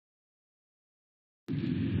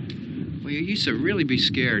Well, you used to really be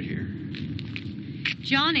scared here.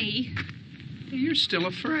 Johnny. You're still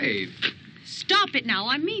afraid. Stop it now.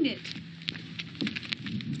 I mean it.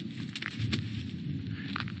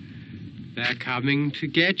 They're coming to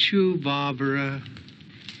get you, Barbara.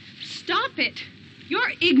 Stop it.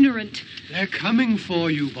 You're ignorant. They're coming for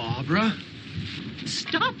you, Barbara.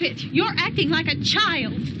 Stop it. You're acting like a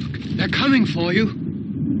child. They're coming for you.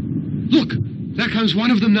 Look, there comes one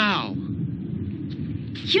of them now.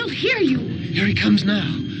 He'll hear you. Here he comes now.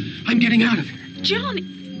 I'm getting out of here. Johnny.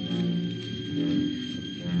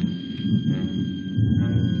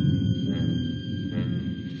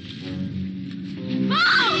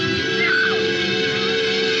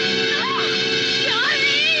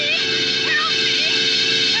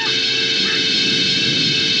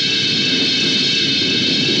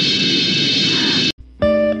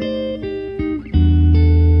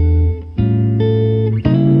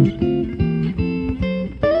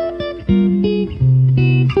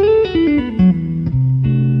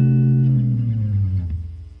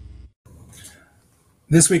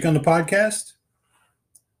 This week on the podcast,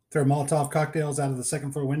 throw Molotov cocktails out of the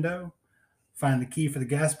second floor window, find the key for the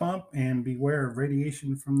gas pump, and beware of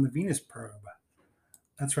radiation from the Venus probe.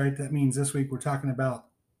 That's right. That means this week we're talking about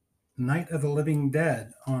Night of the Living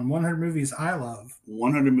Dead on 100 Movies I Love.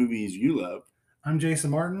 100 Movies You Love. I'm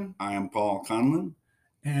Jason Martin. I am Paul Conlon.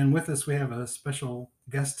 And with us we have a special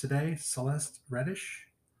guest today, Celeste Reddish,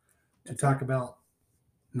 to talk about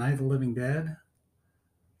Night of the Living Dead.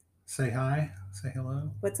 Say hi. Say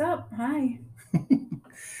hello. What's up? Hi.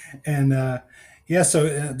 And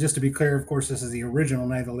so just to be clear, of course, this is the original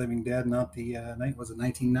Night of the Living Dead, not the was it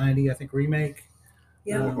 1990, I think, remake.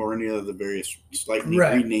 Yeah. Or any of the various slightly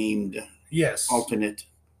Right. renamed alternate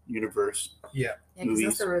universe. Yeah. Yeah, because movies.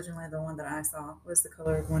 that's originally the one that I saw was the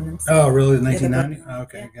Colored One. And Oh, really? 1990? Yeah.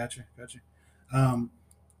 Okay, gotcha.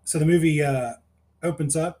 So the movie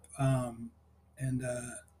opens up, and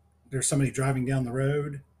there's somebody driving down the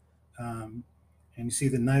road, and you see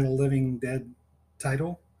the Night of the Living Dead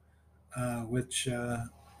title, which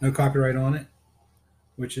no copyright on it,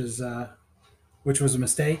 which was a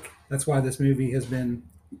mistake. That's why this movie has been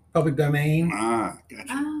public domain. Ah, gotcha.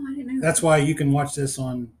 Oh, I didn't know. That's why you can watch this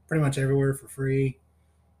on pretty much everywhere for free.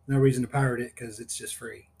 No reason to pirate it because it's just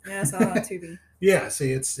free. Yeah, I saw it on Tubi. Yeah,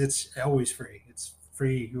 see, it's always free. It's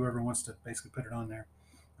free. Whoever wants to basically put it on there.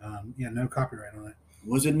 No copyright on it.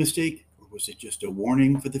 Was it a mistake or was it just a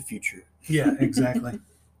warning for the future? Yeah, exactly.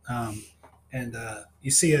 And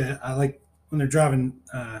you see I like when they're driving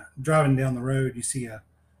down the road, you see a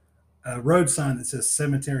road sign that says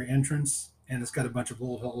cemetery entrance, and it's got a bunch of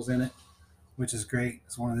bullet holes in it, which is great.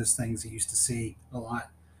 It's one of those things you used to see a lot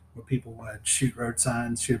where people would shoot road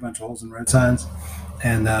signs, shoot a bunch of holes in road signs.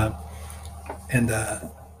 And the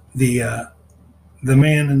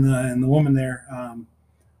man and the woman there,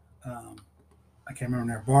 I can't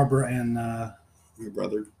remember their Barbara and Your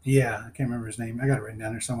brother. yeah, I can't remember his name. I got it written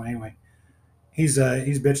down there somewhere. Anyway, he's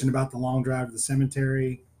bitching about the long drive to the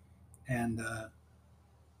cemetery, and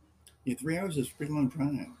 3 hours is a pretty long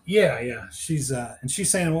drive. yeah, she's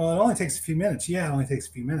saying, well, it only takes a few minutes. Yeah, it only takes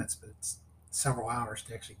a few minutes, but it's several hours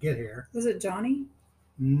to actually get here. Was it Johnny?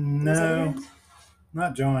 No,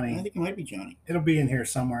 not I Johnny. think it might be Johnny. It'll be in here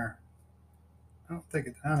somewhere. I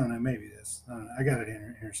don't know. Maybe it is. I don't know. I got it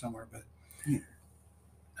in here somewhere, but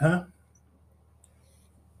huh?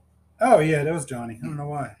 Oh yeah, that was Johnny. I don't know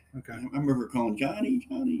why. Okay. I remember calling Johnny.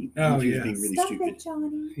 Oh, He was yeah. being really Stop stupid. it,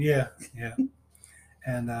 Johnny. Yeah.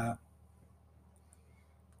 And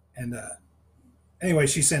anyway,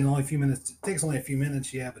 she's saying only a few minutes. It takes only a few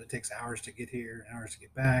minutes, yeah, but it takes hours to get here and hours to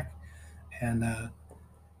get back. And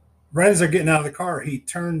right as they're getting out of the car, he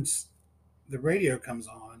turns. The radio comes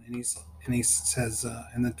on, and he says,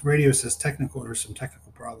 and the radio says there's some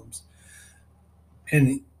technical problems.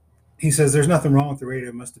 And he says there's nothing wrong with the radio.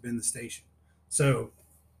 It must have been the station. So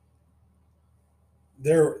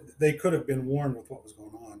they could have been warned with what was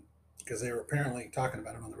going on because they were apparently talking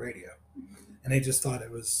about it on the radio, and they just thought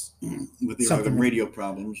it was With the something- radio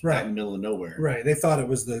problems Right. out in the middle of nowhere. right. They thought it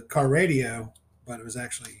was the car radio, but it was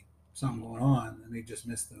actually something going on, and they just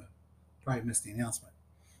probably missed the announcement.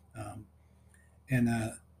 And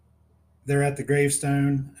they're at the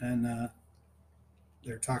gravestone, and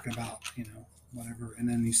they're talking about whatever, and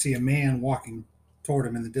then you see a man walking toward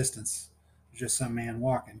him in the distance. There's just some man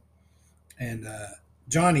walking, and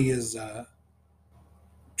Johnny is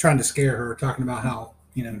trying to scare her, talking about how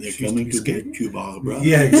They're she used coming be to scared. get you, Barbara.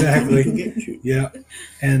 Yeah, exactly. Coming to get you. Yeah,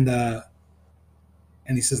 and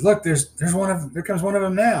he says, "Look, there comes one of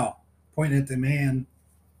them now," pointing at the man,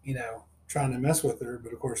 trying to mess with her,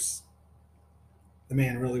 but of course, the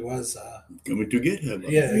man really was. Coming to get her.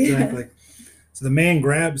 Yeah, exactly. So the man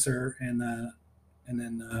grabs her, and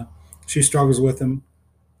then she struggles with him,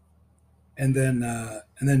 and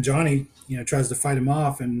then Johnny, tries to fight him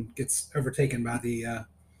off and gets overtaken by the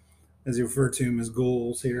as he referred to him as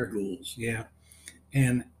ghouls here. Ghouls. Yeah,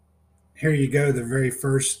 and here you go, the very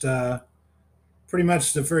first, pretty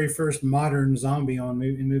much the very first modern zombie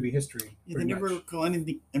in movie history. Yeah, they pretty never much. call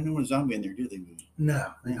anyone a zombie in there, do they?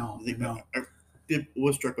 No, they don't. They don't. I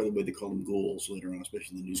was struck by the way they call them ghouls later on,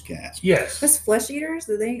 especially in the newscast. Yes. That's flesh eaters.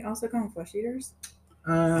 Do they also call them flesh eaters?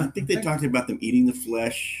 I think they talked about them eating the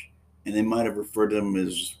flesh, and they might have referred to them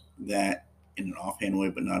as that in an offhand way,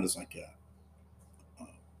 but not as like a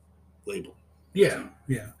label. Yeah,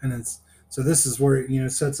 and so this is where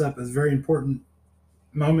it sets up a very important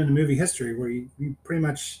moment in movie history where you pretty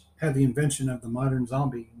much have the invention of the modern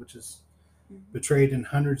zombie, which is portrayed in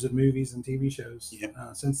hundreds of movies and TV shows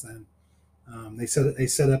since then. They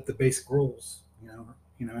set up the basic rules,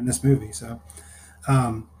 in this movie. So,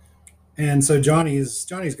 and so Johnny's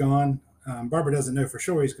gone. Barbara doesn't know for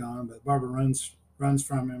sure he's gone, but Barbara runs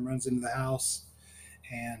from him, runs into the house,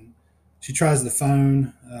 and she tries the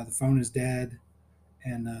phone. The phone is dead,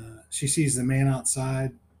 and she sees the man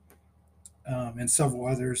outside, and several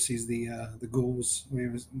others. Sees the ghouls,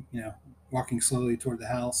 walking slowly toward the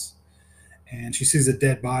house, and she sees a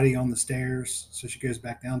dead body on the stairs. So she goes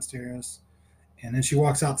back downstairs, and then she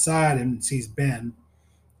walks outside and sees Ben,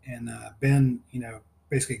 and Ben,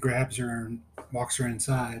 basically grabs her and walks her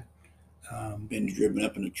inside. Ben's driven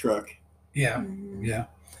up in a truck. Yeah, Mhm. yeah.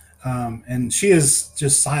 And she is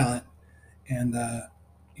just silent, and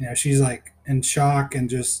she's like in shock and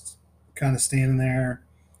just kind of standing there,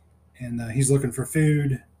 and he's looking for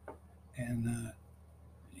food, and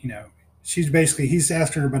he's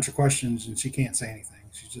asking her a bunch of questions and she can't say anything.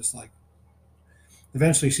 She's just like,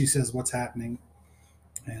 eventually she says, "What's happening?"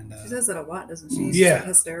 And She says that a lot, doesn't she? She's Yeah. like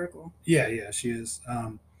hysterical. yeah, she is.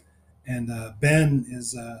 And Ben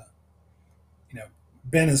is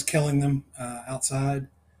Ben is killing them outside,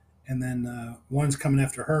 and then one's coming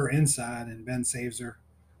after her inside, and Ben saves her.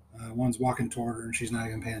 One's walking toward her, and she's not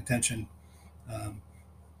even paying attention. Um,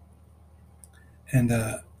 and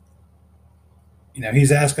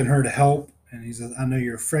he's asking her to help, and he says, "I know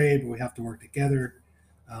you're afraid, but we have to work together."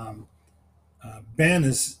 Ben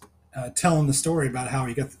is telling the story about how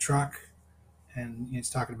he got the truck, and he's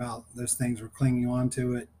talking about those things were clinging on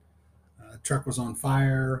to it. The truck was on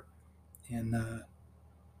fire, and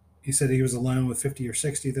he said he was alone with 50 or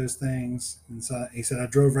 60 of those things. And so he said, "I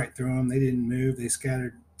drove right through them. They didn't move. They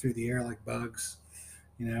scattered through the air like bugs,"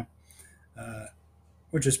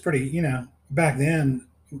 which is pretty, back then,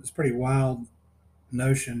 it was a pretty wild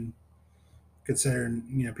notion considering,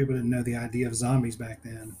 people didn't know the idea of zombies back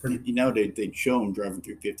then. Pretty, Nowadays, they'd show them driving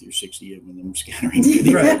through 50 or 60 of them scattering through the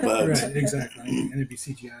air right, like bugs. right, exactly. And it'd be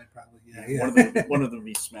CGI probably. Yeah. One of them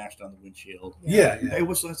be smashed on the windshield. Yeah. Hey,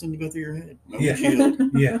 what's the last thing to go through your head? My Yeah.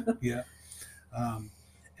 windshield. Yeah.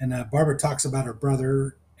 And Barbara talks about her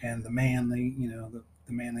brother and the man the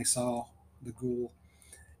man they saw, the ghoul,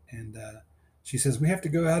 and she says, "We have to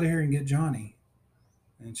go out of here and get Johnny,"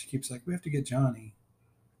 and she keeps like, "We have to get Johnny,"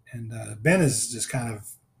 and Ben is just kind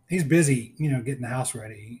of, he's busy, getting the house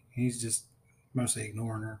ready. He's just mostly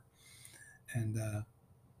ignoring her, and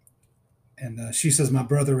she says, "My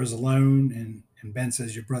brother is alone," and Ben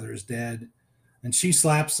says, "Your brother is dead," and she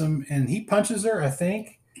slaps him, and he punches her, I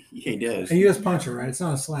think. Yeah, he does. And you just punch her, right? It's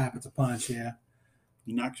not a slap; it's a punch. Yeah,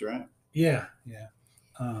 He knocks her out. yeah.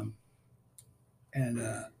 And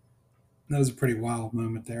that was a pretty wild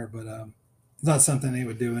moment there, but it's not something they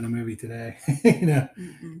would do in a movie today.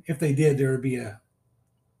 Mm-mm. If they did, there would be an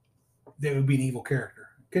evil character.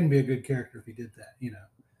 Couldn't be a good character if he did that,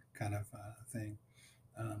 kind of thing.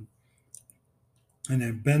 And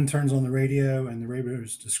then Ben turns on the radio, and the radio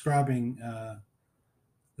is describing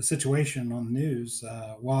the situation on the news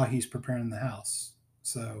while he's preparing the house.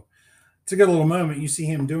 So it's a good little moment. You see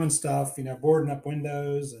him doing stuff, boarding up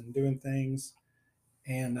windows and doing things.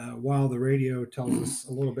 And while the radio tells us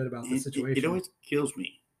a little bit about the situation. It always kills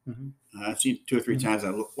me. Mhm. I've seen 2 or 3 Mhm. times.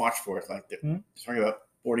 I watch for it, like they're talking about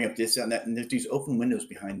boarding up this and that, and there's these open windows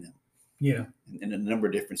behind them, Yeah. in a number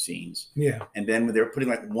of different scenes. Yeah. And then when they're putting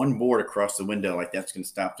like one board across the window, like that's going to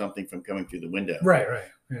stop something from coming through the window.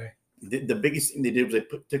 Right. The biggest thing they did was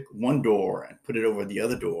they took one door and put it over the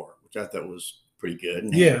other door, which I thought was pretty good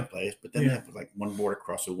and had a place. But then they put like one board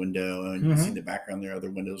across the window, and you see in the background there are other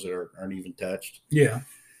windows that aren't even touched. Yeah.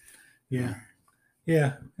 It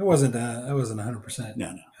wasn't 100%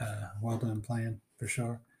 No. well done plan for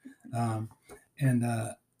sure. And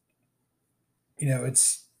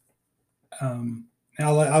it's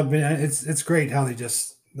I've been. It's great how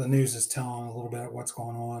the news is telling a little bit of what's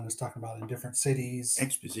going on. It's talking about in different cities.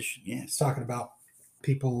 Exposition, It's yes. talking about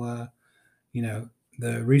people,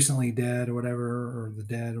 the recently dead or whatever, or the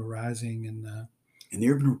dead or rising, and And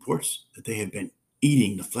there have been reports that they have been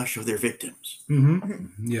eating the flesh of their victims.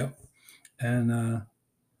 yep. And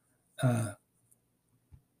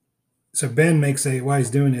so Ben while he's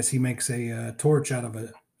doing this, he makes a torch out of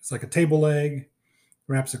it's like a table leg,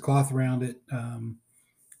 wraps a cloth around it, and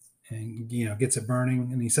gets it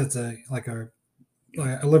burning, and he sets a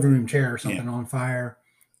living room chair or something on fire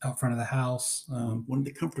out front of the house. One of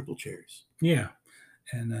the comfortable chairs. Yeah,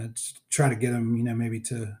 and try to get him, maybe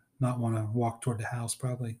to not want to walk toward the house,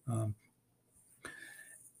 probably.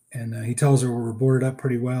 And he tells her we're boarded up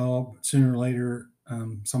pretty well. Sooner or later,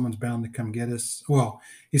 someone's bound to come get us. Well,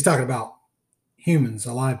 he's talking about humans,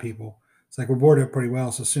 alive people. It's like we're boarded up pretty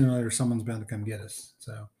well, so sooner or later, someone's bound to come get us.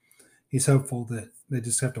 So he's hopeful that they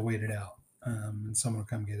just have to wait it out, and someone will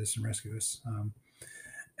come get us and rescue us.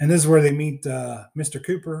 And this is where they meet Mr.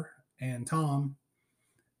 Cooper and Tom,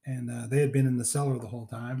 and they had been in the cellar the whole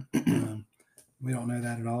time. We don't know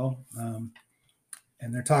that at all.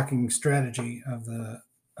 And they're talking strategy of the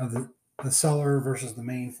cellar versus the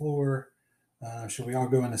main floor. Should we all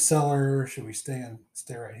go in the cellar? Should we stay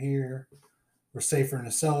right here? We're safer in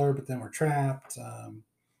the cellar, but then we're trapped.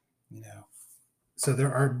 So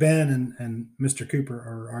there are Ben and Mr. Cooper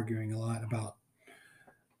are arguing a lot about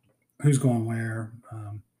who's going where.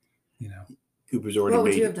 Cooper's already What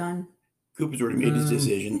would you made have done? Cooper's already made his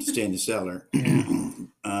decision to stay in the cellar. Yeah.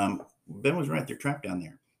 Ben was right. They're trapped down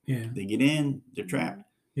there. Yeah. They get in, they're trapped.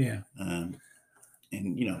 Yeah. And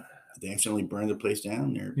they accidentally burn the place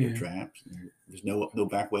down. They're trapped. There's no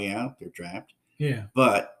back way out. They're trapped. Yeah.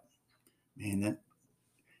 But man,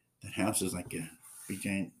 that house is like a big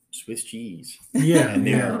giant Swiss cheese. Yeah. And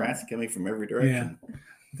there are rats coming from every direction. Yeah.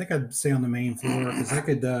 I think I'd stay on the main floor because I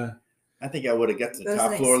could. I think I would have got to the Those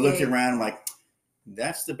top next floor, looked day. around, like,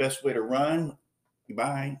 that's the best way to run.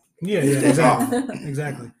 Goodbye. Yeah. Exactly.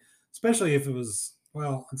 Exactly. Especially if it was.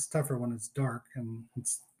 Well, it's tougher when it's dark and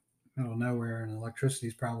it's middle of nowhere, and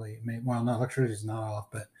electricity's probably electricity's not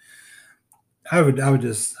off, but I'd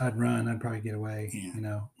run. I'd probably get away.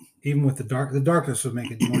 Yeah. Even with the darkness would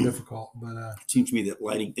make it more difficult. But it seems to me that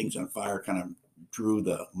lighting things on fire kind of drew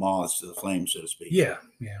the moths to the flame, so to speak. Yeah.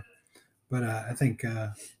 But I think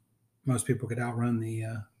most people could outrun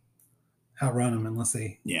them unless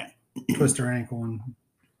they twist their ankle and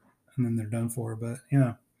then they're done for. But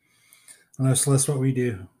I know, Celeste, what we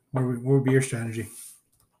do. What would be your strategy?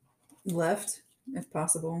 Left, if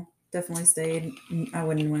possible. Definitely stayed. I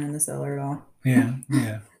wouldn't went in the cellar at all. Yeah.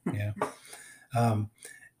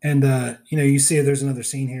 And you see there's another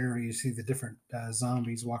scene here where you see the different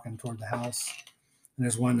zombies walking toward the house. And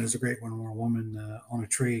there's a great one where a woman on a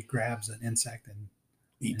tree grabs an insect and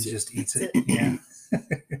just eats it. Yeah.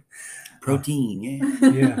 Protein,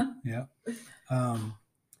 yeah. Yeah.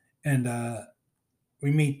 And we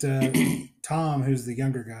meet Tom, who's the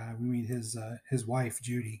younger guy. We meet his wife,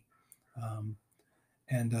 Judy.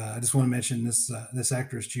 And I just want to mention this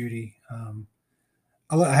actress, Judy.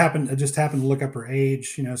 I just happened to look up her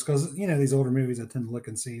age. It's because these older movies, I tend to look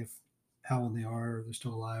and see how old they are, or they're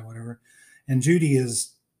still alive, whatever. And Judy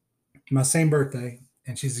is my same birthday,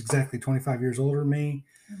 and she's exactly 25 years older than me,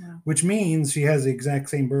 which means she has the exact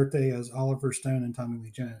same birthday as Oliver Stone and Tommy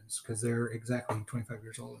Lee Jones, because they're exactly 25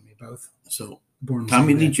 years older than me, both. So born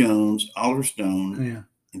Tommy Lee Jones, Oliver Stone,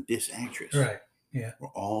 and this actress, right? Yeah, were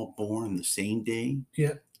all born the same day.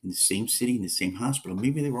 Yeah, in the same city, in the same hospital.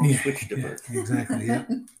 Maybe they were all switched to birth. Exactly.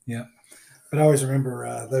 Yeah. But I always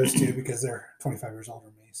remember those two because they're 25 years older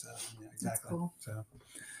than me. So exactly. That's cool. So,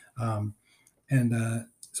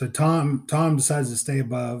 so Tom decides to stay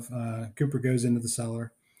above. Cooper goes into the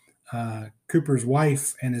cellar. Cooper's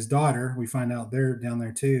wife and his daughter, we find out they're down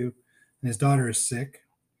there too, and his daughter is sick,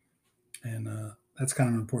 and that's kind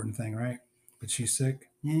of an important thing, right? That she's sick.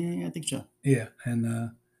 Yeah, I think so. Yeah,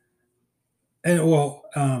 and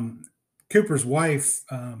Cooper's wife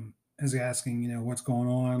is asking, what's going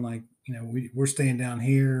on? Like, we're staying down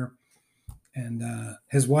here, and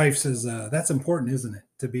his wife says, "That's important, isn't it?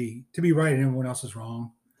 To be right and everyone else is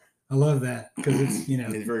wrong." I love that because it's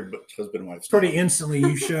it's very husband and wife. Pretty instantly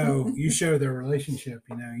you show their relationship,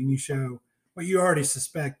 and you show what you already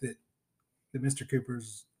suspect that Mr.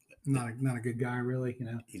 Cooper's not a good guy, really.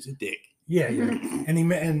 He's a dick. Yeah. And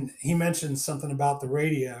he mentioned something about the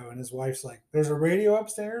radio, and his wife's like, "There's a radio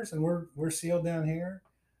upstairs, and we're sealed down here.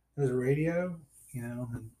 There's a radio,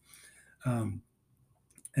 and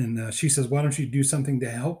she says, "Why don't you do something to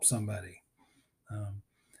help somebody?"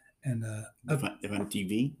 And They're on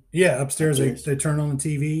TV. yeah, upstairs Upstairs. they turn on the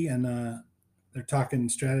TV and they're talking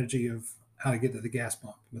strategy of how to get to the gas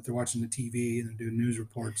pump. But they're watching the TV and they're doing news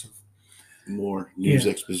reports of More news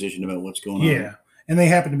exposition about what's going on. Yeah, and they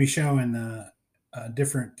happen to be showing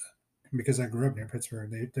different, because I grew up near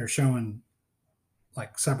Pittsburgh. They're showing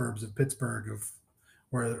like suburbs of Pittsburgh of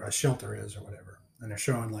where a shelter is or whatever, and they're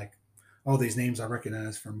showing like all these names I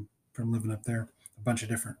recognize from living up there. A bunch of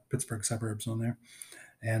different Pittsburgh suburbs on there,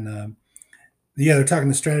 and yeah, they're talking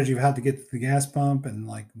the strategy of how to get to the gas pump, and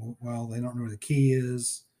like, well, they don't know where the key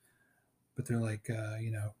is, but they're like,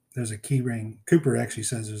 there's a key ring. Cooper actually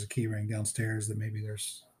says there's a key ring downstairs, that maybe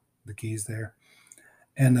there's the keys there.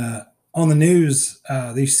 And on the news,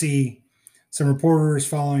 they see some reporters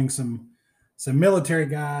following some military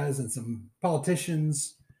guys and some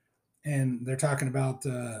politicians, and they're talking about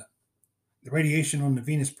the radiation on the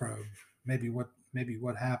Venus probe, maybe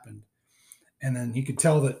what happened. And then you could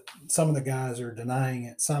tell that some of the guys are denying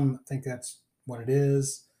it. Some think that's what it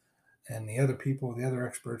is, and the other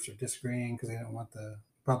experts are disagreeing because they don't want the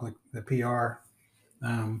public, the PR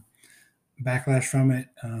backlash from it.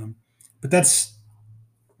 But that's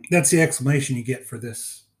the explanation you get for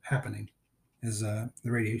this happening, is the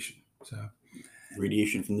radiation. So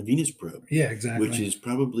radiation from the Venus probe. Yeah, exactly. Which is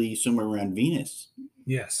probably somewhere around Venus.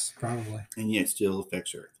 Yes, probably. And yet still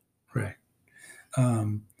affects Earth. Right.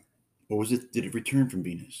 Or was it? Did it return from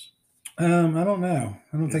Venus? I don't know.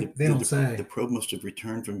 I don't think they don't say. The probe must have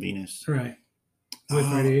returned from Venus. Right. With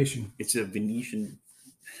radiation. It's a Venetian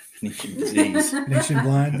disease. Venetian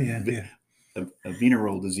blind. Yeah. A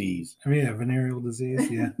venereal disease. I mean, a venereal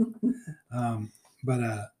disease. Yeah.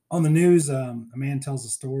 But on the news, a man tells a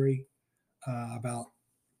story about,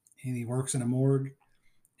 and he works in a morgue,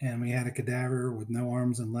 and we had a cadaver with no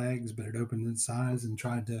arms and legs, but it opened its eyes and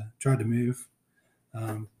tried to move.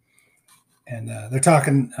 And they're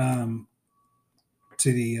talking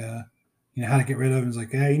to the how to get rid of them. It's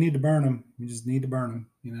like, you need to burn them. You just need to burn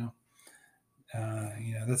them.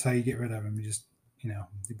 That's how you get rid of them. You just you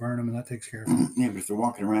burn them, and that takes care of them. Yeah, but if they're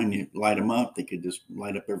walking around, you light them up, they could just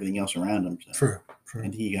light up everything else around them. So. True.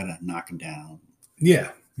 And you got to knock them down.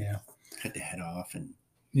 Yeah. Cut the head off and.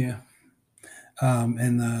 Yeah.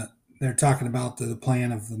 And they're talking about the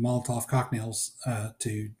plan of the Molotov cocktails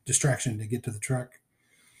to distraction to get to the truck.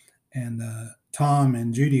 And Tom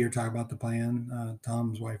and Judy are talking about the plan.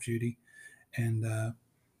 Tom's wife, Judy, and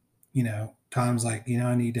Tom's like,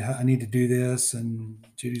 I need to do this, and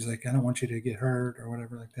Judy's like, I don't want you to get hurt or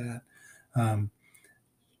whatever like that.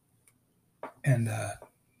 And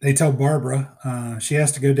they tell Barbara she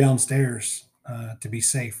has to go downstairs to be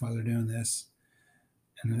safe while they're doing this.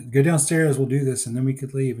 And go downstairs, we'll do this, and then we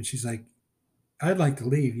could leave. And she's like, I'd like to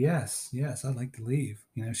leave. Yes, I'd like to leave.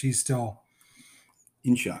 She's still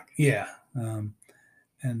in shock. Yeah. And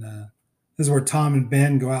this is where Tom and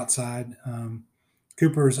Ben go outside.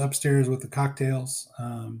 Cooper's upstairs with the cocktails.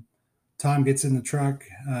 Tom gets in the truck.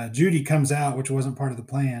 Judy comes out, which wasn't part of the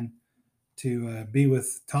plan, to be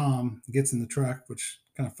with Tom. Gets in the truck, which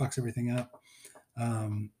kind of fucks everything up.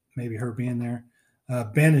 Maybe her being there.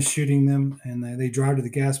 Ben is shooting them, and they drive to the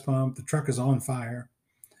gas pump. The truck is on fire.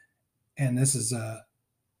 And this is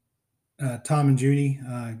Tom and Judy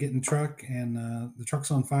get in the truck, and the truck's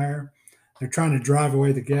on fire. They're trying to drive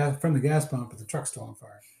away from the gas pump, but the truck's still on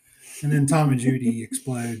fire. And then Tom and Judy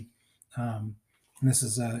explode. And this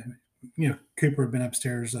is, Cooper had been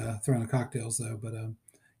upstairs throwing the cocktails, though. But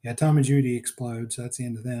Tom and Judy explode, so that's the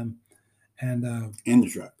end of them. And the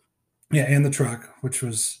truck. Yeah, and the truck, which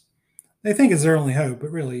was, they think is their only hope,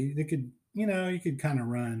 but really they could, you could kind of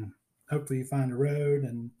run. Hopefully you find a road,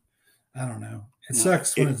 and I don't know. It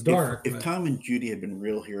sucks when it's dark. If Tom and Judy had been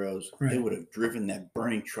real heroes, right, they would have driven that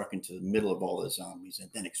burning truck into the middle of all the zombies and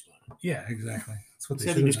then exploded. Yeah, exactly. That's what they should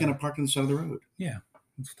have done. They just done. kind of parked on the side of the road. Yeah,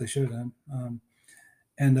 that's what they should have done.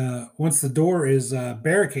 And once the door is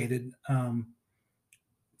barricaded,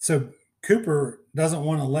 so Cooper doesn't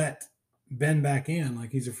want to let Ben back in.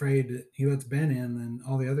 Like, he's afraid that he lets Ben in, then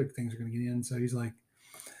all the other things are going to get in. So he's like,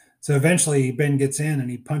 so eventually Ben gets in and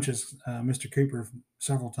he punches Mr. Cooper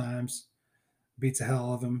several times, beats the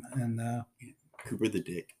hell out of him. And Cooper the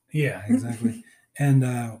dick. Yeah, exactly. And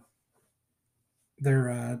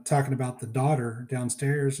they're talking about the daughter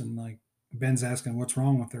downstairs, and like Ben's asking what's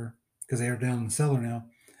wrong with her because they are down in the cellar now.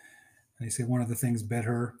 And they say one of the things bit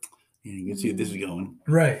her. Yeah, you can see this is going.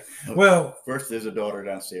 Right. Well, first there's a daughter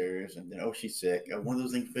downstairs, and then she's sick. One of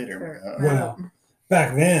those things bit her. Well,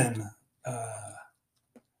 back then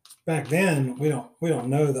we don't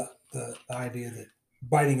know the idea that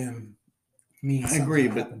biting him means I something agree,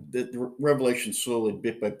 but happened. the revelation slowly,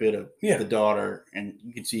 bit by bit, of the daughter, and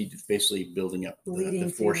you can see it's basically building up Leading the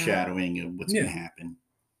to foreshadowing of what's going to happen.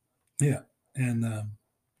 Yeah, and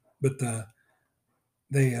but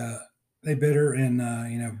they bit her, and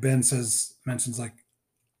Ben mentions like,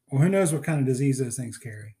 well, who knows what kind of disease those things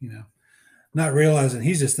carry, not realizing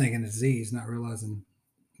he's just thinking disease, not realizing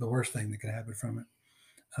the worst thing that could happen from it.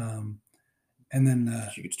 And then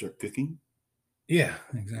she could start cooking. Yeah,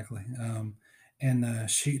 exactly. And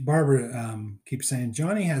Barbara keeps saying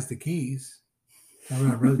Johnny has the keys.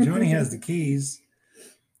 Johnny has the keys.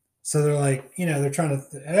 So they're like, they're trying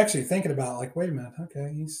to actually thinking about like, wait a minute,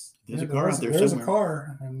 okay, there's a car out there. There's somewhere. A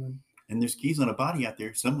car, and there's keys on a body out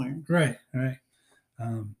there somewhere. Right.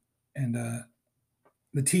 And the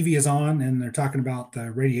TV is on, and they're talking about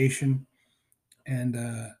radiation, and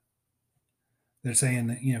they're saying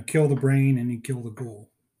that kill the brain and you kill the ghoul.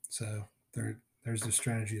 So there's the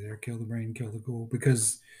strategy there: kill the brain, kill the ghoul,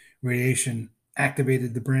 because radiation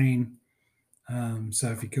activated the brain.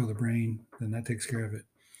 So if you kill the brain, then that takes care of it.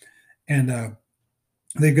 And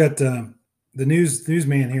they've got the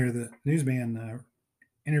newsman here, the newsman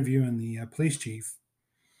interviewing the police chief.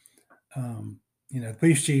 The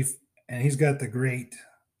police chief, and he's got the great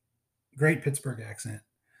Pittsburgh accent.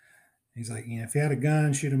 He's like, if you had a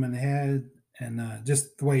gun, shoot him in the head, and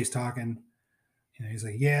just the way he's talking, he's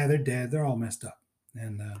like, yeah, they're dead, they're all messed up.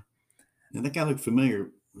 And that guy looked familiar.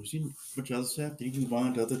 Was he much other stuff? Did he move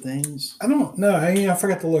on to other things? I don't know. I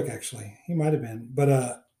forgot to look. Actually, he might have been.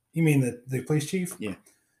 But you mean the police chief? Yeah,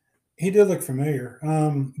 he did look familiar.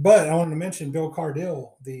 But I wanted to mention Bill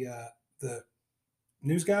Cardille, the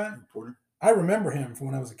news guy. Reporter. I remember him from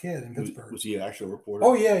when I was a kid in Pittsburgh. Was he an actual reporter?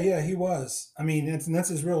 Oh yeah, he was. I mean, that's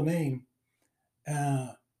his real name.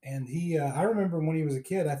 And he, I remember when he was a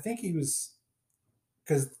kid. I think he was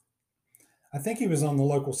on the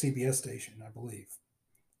local CBS station, I believe.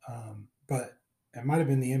 But it might have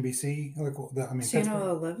been the NBC. Channel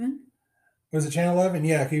 11. Was it Channel 11?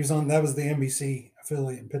 Yeah, he was on. That was the NBC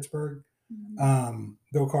affiliate in Pittsburgh. Mm-hmm.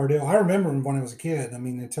 Bill Cardille. I remember him when I was a kid. I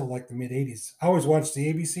mean, until like the mid '80s. I always watched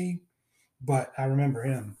the ABC, but I remember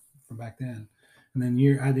him from back then. And then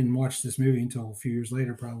I didn't watch this movie until a few years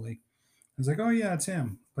later, probably. I was like, oh yeah, it's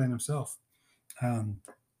him playing himself. But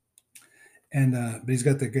he's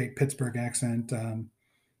got the great Pittsburgh accent. And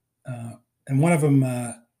one of them,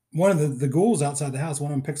 one of the ghouls outside the house,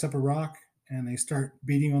 one of them picks up a rock and they start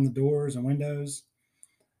beating on the doors and windows,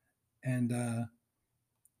 and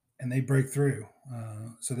they break through.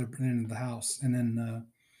 So they're into the house, and then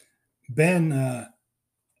Ben,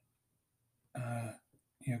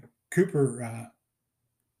 Cooper,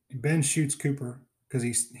 Ben shoots Cooper because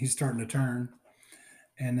he's starting to turn,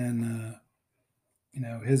 and then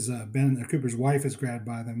his Cooper's wife is grabbed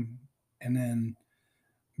by them, and then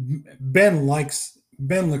Ben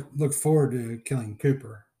looked forward to killing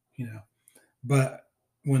Cooper, but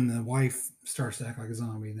when the wife starts to act like a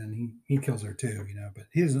zombie, then he kills her too, but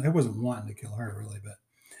he wasn't wanting to kill her really, but.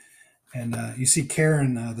 And you see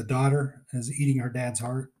Karen, the daughter, is eating her dad's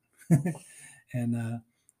heart, and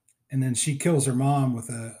then she kills her mom with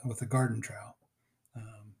a garden trowel.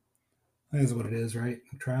 That is what it is, right?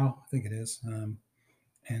 A trowel, I think it is. And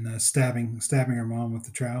stabbing her mom with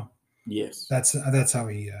the trowel. Yes, that's how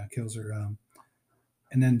he kills her.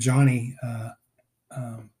 And then Johnny,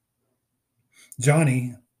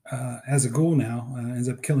 as a ghoul now, ends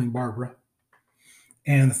up killing Barbara.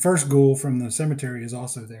 And the first ghoul from the cemetery is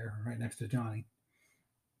also there, right next to Johnny.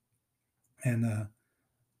 And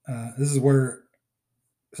this is where,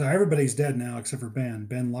 so everybody's dead now except for Ben.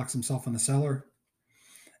 Ben locks himself in the cellar,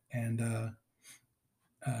 and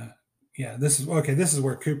this is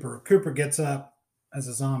where Cooper gets up as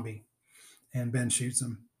a zombie, and Ben shoots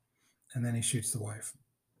him, and then he shoots the wife,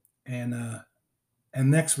 and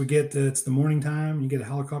next we get it's the morning time. You get a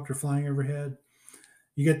helicopter flying overhead.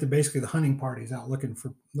 You get basically the hunting parties out looking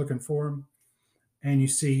for him, and you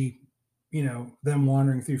see, them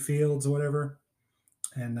wandering through fields or whatever,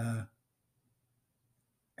 and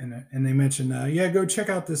they mention, go check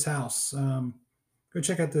out this house. Go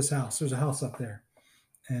check out this house. There's a house up there,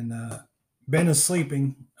 and Ben is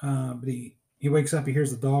sleeping, but he wakes up. He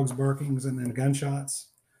hears the dogs barkings and then gunshots.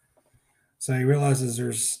 So he realizes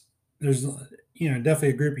there's definitely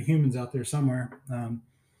a group of humans out there somewhere,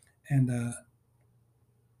 and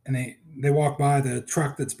they walk by the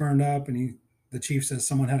truck that's burned up, and the chief says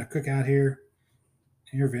someone had a cookout here.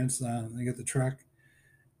 Here, Vince. They get the truck,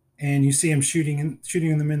 and you see him shooting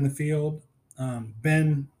them in the field.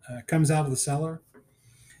 Ben comes out of the cellar,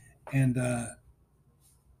 and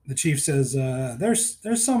the chief says, "There's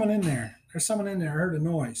someone in there. There's someone in there. I heard a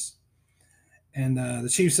noise." And the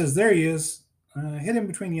chief says, "There he is." Hit him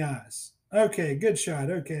between the eyes. Okay, good shot.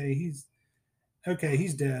 Okay, he's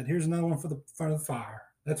dead. Here's another one for the front of the fire.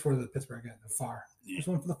 That's where the Pittsburgh got the fire. Yeah. Here's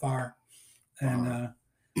one for the fire. And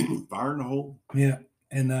fire in the hole. Yeah.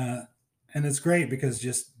 And it's great because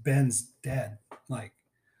just Ben's dead. Like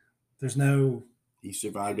there's no he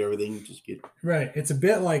survived everything. Just get right. It's a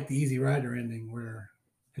bit like the Easy Rider ending where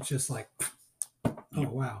it's just like, oh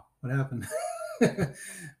wow, what happened?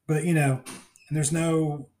 But and there's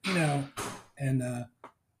no, and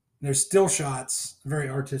there's still shots, very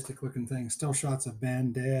artistic looking things, still shots of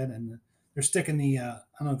Ben dead, and they're sticking the I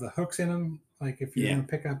don't know, the hooks in them, like if you're gonna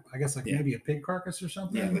pick up, I guess maybe a pig carcass or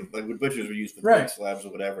something. Yeah, like what butchers would use for right. pig slabs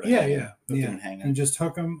or whatever. And just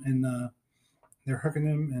hook them, and they're hooking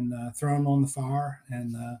them and throwing them on the fire,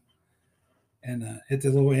 and at the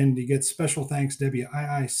little end, you get special thanks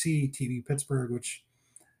WIIC TV Pittsburgh, which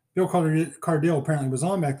Bill Cardille apparently was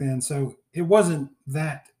on back then, so it wasn't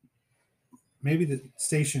that. Maybe the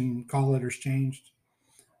station call letters changed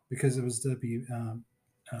because it was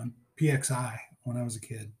PXI when I was a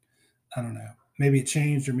kid. I don't know. Maybe it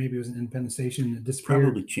changed, or maybe it was an independent station and it disappeared.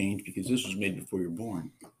 Probably changed because this was made before you were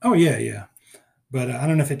born. Oh yeah. But I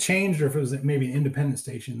don't know if it changed or if it was maybe an independent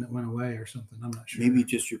station that went away or something. I'm not sure. Maybe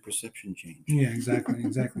just your perception changed. Yeah,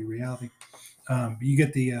 exactly. Reality. You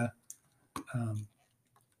get the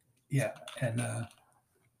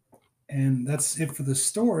and that's it for the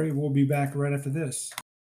story. We'll be back right after this.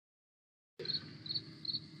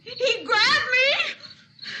 He grabbed me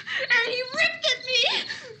and he ripped at me.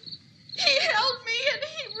 He held me and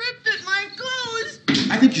he ripped at my clothes.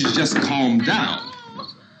 I think you should just calm down.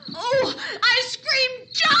 Oh, I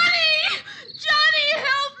screamed, Johnny! Johnny,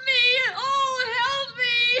 help me! Oh, help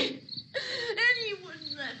me! And he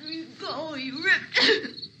wouldn't let me go. He ripped.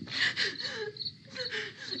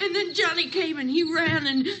 And then Johnny came and he ran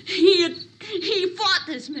and he fought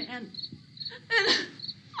this man. And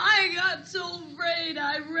I got so afraid.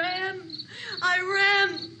 I ran.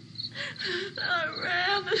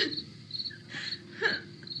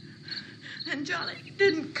 And Johnny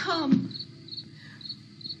didn't come.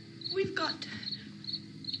 We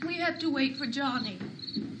have to wait for Johnny.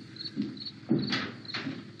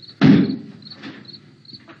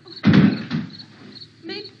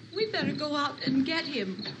 Maybe we better go out and get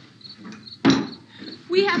him.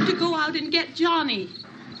 We have to go out and get Johnny.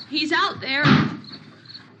 He's out there.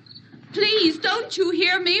 Please, don't you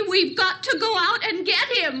hear me? We've got to go out and get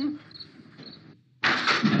him.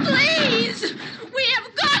 Please! We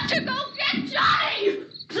have got to go get Johnny!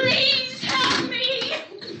 Please help me!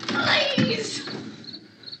 Please!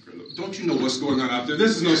 Don't you know what's going on out there?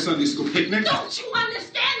 This is no Sunday school picnic. Don't you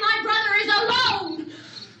understand? My brother is alone!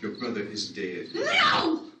 Your brother is dead.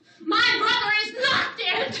 No! My brother is not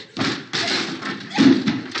dead!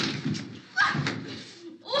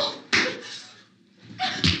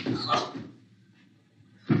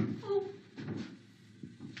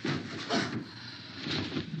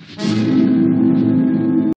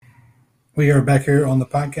 We are back here on the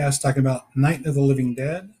podcast talking about Night of the Living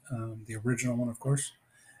Dead, the original one, of course.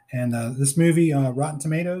 And this movie, Rotten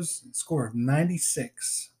Tomatoes, scored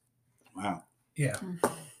 96. Wow. Yeah,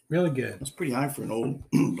 really good. That's pretty high for an old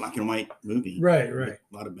black and white movie. Right. A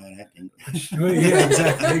lot of bad acting.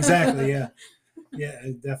 Yeah, exactly. Yeah,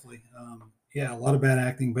 definitely. A lot of bad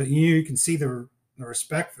acting, but you can see the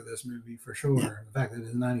respect for this movie for sure. Yeah. The fact that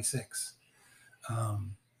it's 96.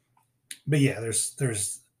 But yeah, there's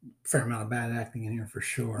a fair amount of bad acting in here for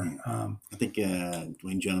sure. I think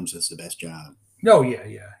Dwayne Jones does the best job. Oh yeah.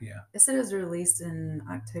 It said it was released in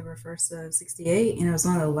October 1st of 68, and it was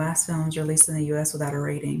one of the last films released in the U.S. without a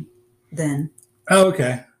rating then. Oh,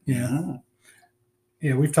 okay. Yeah.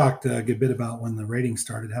 Yeah, we've talked a good bit about when the rating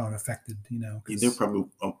started, how it affected, They're probably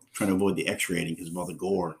trying to avoid the X rating because of all the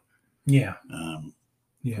gore. Yeah.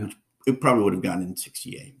 Which it probably would have gotten in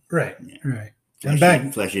 68. Right.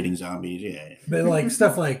 And flesh-eating zombies, yeah. But like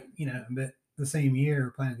stuff like, but the same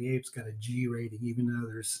year, Planet of the Apes got a G rating, even though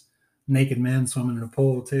there's naked men swimming in a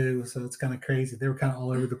pool too. So it's kind of crazy. They were kind of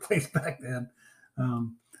all over the place back then.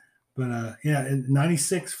 But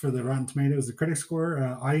 96 for the Rotten Tomatoes, the critic score,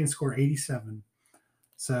 audience score 87.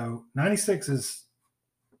 So 96 is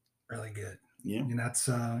really good. Yeah. And that's,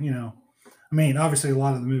 obviously a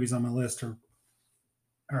lot of the movies on my list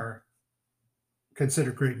are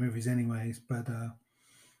considered great movies anyways, but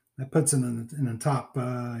that puts them in the top,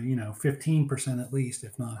 15% at least,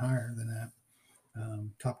 if not higher than that.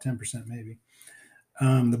 Top 10% maybe.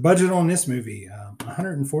 The budget on this movie,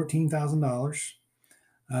 $114,000.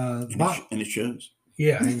 And it shows.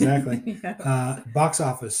 Yeah, exactly. Box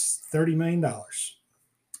office, $30 million.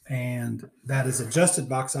 And that is adjusted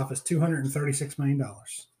box office, $236 million.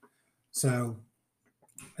 So,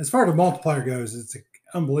 as far as the multiplier goes, it's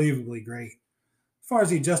unbelievably great. As far as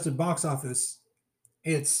the adjusted box office,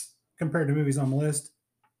 it's compared to movies on the list,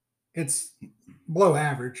 it's below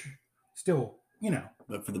average. Still,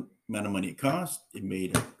 But for the amount of money it cost, it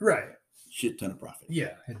made a right. shit ton of profit.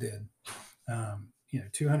 Yeah, it did.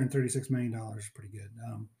 $236 million is pretty good.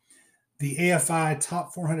 The AFI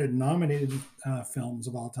top 400 nominated films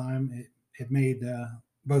of all time, it made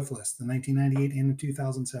both lists, the 1998 and the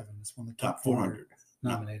 2007. It's one of the top 400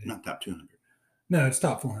 nominated. Not top 200. No, it's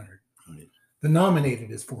top 400. Oh, it is. The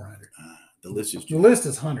nominated is 400. The list is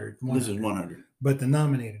 100. This is 100. But the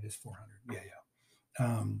nominated is 400. Yeah.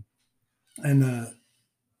 And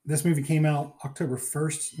this movie came out October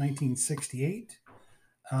 1st, 1968.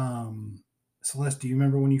 Celeste, do you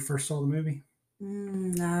remember when you first saw the movie?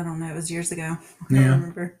 No, I don't know. It was years ago. I Yeah. don't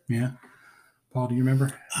remember. Yeah. Paul, do you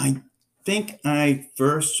remember? I think I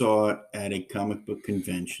first saw it at a comic book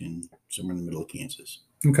convention somewhere in the middle of Kansas.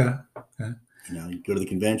 Okay. You go to the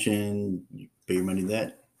convention, you pay your money to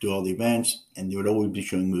that, do all the events, and they would always be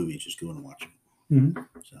showing movies. Just go and watch them. Mm-hmm.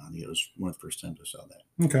 So I think it was one of the first times I saw that.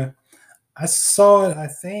 Okay. I saw it. I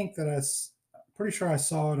think that I'm pretty sure I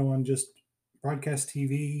saw it on just broadcast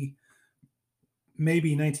TV,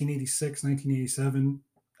 maybe 1986, 1987.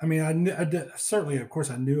 I mean, I did, certainly, of course,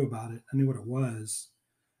 I knew about it. I knew what it was,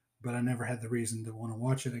 but I never had the reason to want to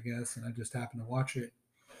watch it, I guess. And I just happened to watch it.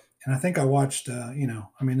 And I think I watched,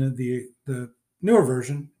 the newer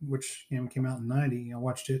version, which came out in '90. I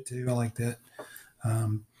watched it too. I liked it.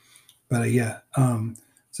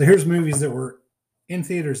 So here's movies that were in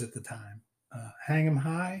theaters at the time: Hang 'Em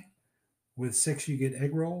High, With Six You Get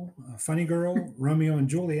Egg Roll, Funny Girl, Romeo and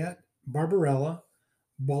Juliet, Barbarella,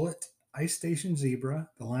 Bullet, Ice Station Zebra,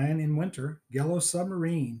 The Lion in Winter, Yellow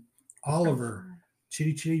Submarine, Oliver,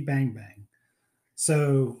 Chitty Chitty Bang Bang.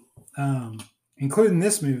 So, including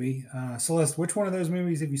this movie, Celeste, which one of those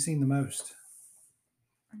movies have you seen the most?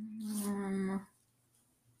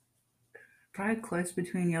 Probably close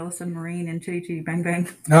between Yellow Submarine and Chitty Chitty Bang Bang.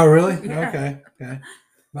 Oh, really? Yeah. Okay.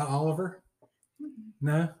 About Oliver?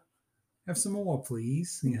 No? Have some more,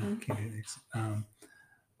 please. Yeah. Okay.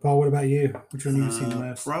 Paul, what about you? Which one have you seen the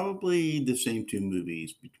most? Probably the same two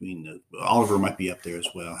movies between Oliver might be up there as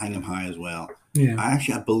well. Hang 'Em High as well. Yeah.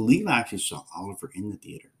 I believe I actually saw Oliver in the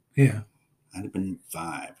theater. Yeah. I'd have been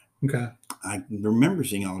 5. Okay. I remember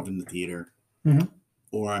seeing Oliver in the theater,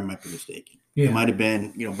 or I might be mistaken. Yeah. It might have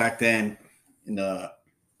been, back then in the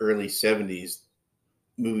early 70s,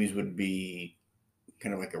 movies would be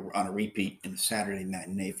kind of like on a repeat in the Saturday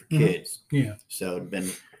matinee for kids. Yeah. So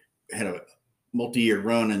had a multi-year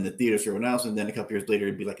run in the theaters for everyone else, and then a couple years later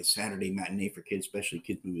it'd be like a Saturday matinee for kids, especially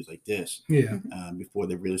kids movies like this. Yeah. Before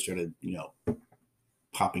they really started,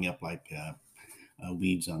 popping up like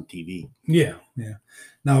weeds on TV. Yeah.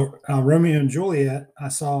 Now, Romeo and Juliet, I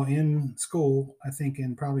saw in school, I think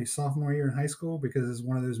in probably sophomore year in high school, because it's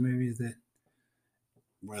one of those movies that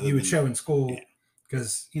you would show in school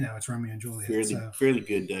because, it's Romeo and Juliet. Fairly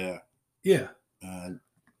good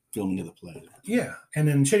filming of the play. Yeah. And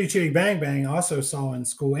then Chitty Chitty Bang Bang I also saw in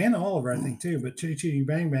school, and Oliver, I think, too. But Chitty Chitty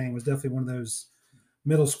Bang Bang was definitely one of those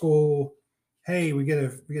middle school, hey, we get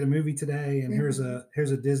a movie today, and here's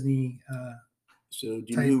a Disney So do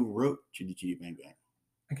you know who wrote Chitty Chitty Bang Bang?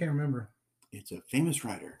 I can't remember. It's a famous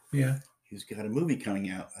writer. Yeah. He's got a movie coming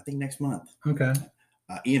out, I think, next month. Okay.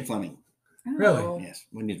 Ian Fleming. Really? Yes.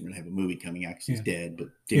 We didn't really have a movie coming out because he's dead, but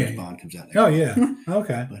James Bond comes out next month. month. Yeah.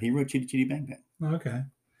 Okay. But he wrote Chitty Chitty Bang Bang. Okay.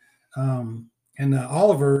 And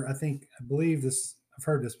Oliver, I believe this, I've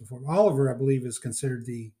heard this before. Oliver, I believe, is considered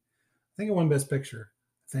it won Best Picture,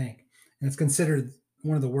 And it's considered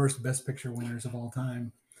one of the worst Best Picture winners of all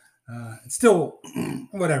time. It's still,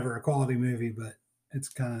 whatever, a quality movie, but it's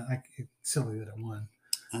kind of silly that it won.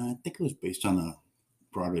 I think it was based on a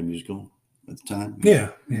Broadway musical at the time.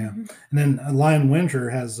 Yeah. And then Lion Winter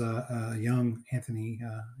has a young Anthony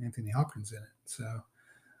Hopkins in it. So,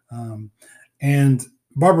 and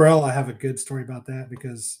Barbarella, I have a good story about that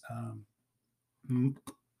because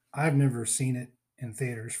I've never seen it in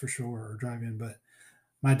theaters for sure or drive-in, but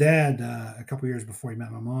my dad, a couple years before he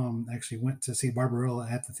met my mom, actually went to see Barbarella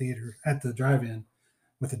at the theater, at the drive-in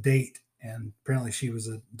with a date. And apparently she was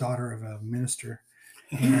a daughter of a minister.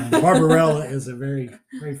 And Barbarella is a very,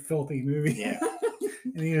 very filthy movie. Yeah.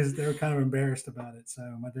 And they were kind of embarrassed about it. So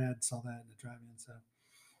my dad saw that at the drive-in.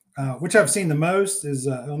 So, which I've seen the most is,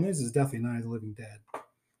 this is definitely Night of the Living Dead.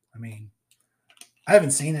 I mean, I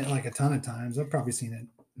haven't seen it like a ton of times. I've probably seen it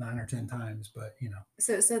 9 or 10 times, but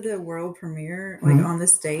So it said the world premiere on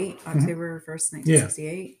this date, October 1st,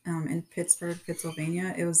 1968, in Pittsburgh,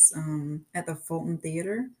 Pennsylvania. It was at the Fulton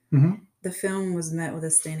Theater. The film was met with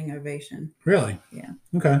a standing ovation. Really? Yeah.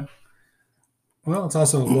 Okay. Well, it's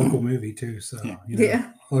also a local movie too, so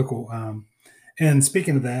Yeah. local. And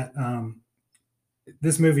speaking of that,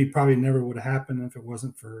 this movie probably never would have happened if it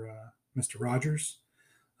wasn't for Mr. Rogers,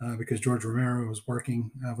 because George Romero was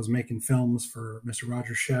making films for Mr.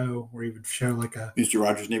 Rogers' show, where he would show like a Mr.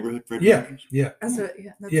 Rogers' Neighborhood. Fred yeah, Rogers? yeah, That's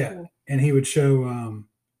cool. and he would show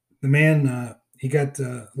the man. He got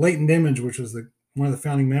Latent Image, which was one of the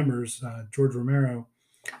founding members. George Romero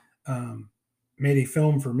made a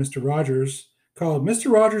film for Mr. Rogers called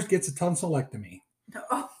 "Mr. Rogers Gets a Tonsillectomy,"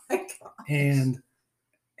 Oh my god. and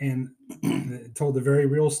it told the very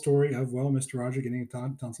real story of Mr. Rogers getting a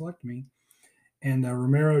tonsillectomy. And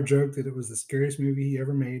Romero joked that it was the scariest movie he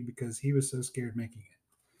ever made because he was so scared making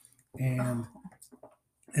it.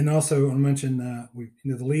 And also I'll mention the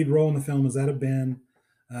lead role in the film is that of Ben,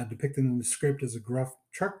 depicted in the script as a gruff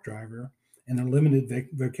truck driver and a limited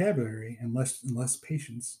vocabulary and less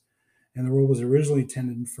patience. And the role was originally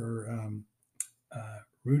intended for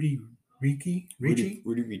Rudy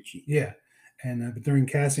Ricci. Yeah. And but during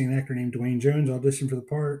casting, an actor named Dwayne Jones auditioned for the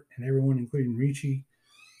part, and everyone, including Ricci,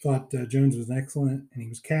 thought Jones was excellent, and he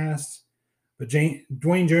was cast. But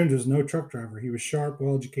Dwayne Jones was no truck driver. He was sharp,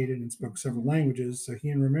 well-educated, and spoke several languages, so he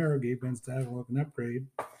and Romero gave Ben's dialogue an upgrade.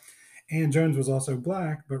 And Jones was also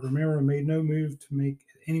black, but Romero made no move to make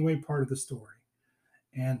it any way part of the story.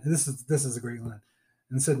 And this is a great line.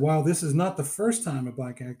 And said, while this is not the first time a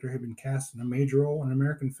black actor had been cast in a major role in an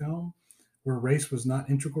American film where race was not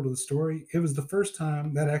integral to the story, it was the first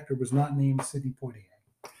time that actor was not named Sidney Poitier.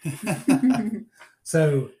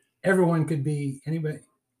 So everyone could be anybody.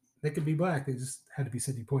 They could be black. They just had to be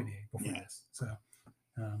Sidney Poitier before this. So,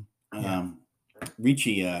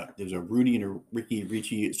 Ricci, there's a Rudy and a Ricky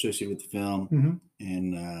Ricci associated with the film,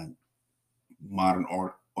 and modern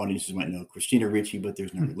audiences might know Christina Ricci, but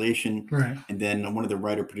there's no relation. Right. And then one of the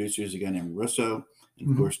writer producers, a guy named Russo, and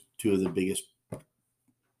of course, two of the biggest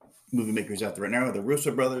movie makers out there right now are the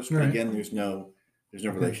Russo brothers. But again, there's no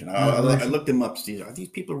relation. I looked them up. See, are these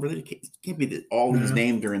people related? It can't be that all these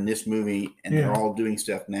names are in this movie and they're all doing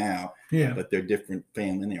stuff now. Yeah, but they're different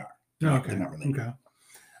family and they are. They're not related. Okay.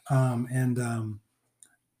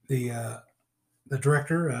 The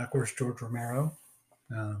director, of course, George Romero.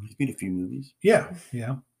 He's made a few movies. Yeah.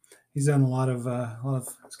 He's done a lot of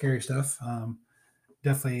scary stuff.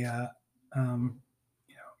 Definitely,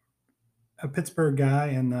 a Pittsburgh guy,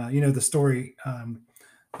 and the story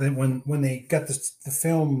that when they got the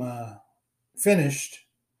film finished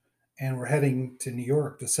and were heading to New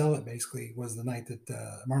York to sell it, basically was the night that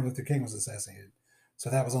Martin Luther King was assassinated. So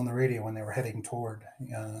that was on the radio when they were heading toward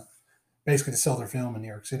basically to sell their film in New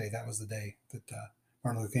York City. That was the day that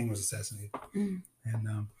Martin Luther King was assassinated.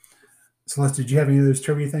 And Celeste, did you have any of those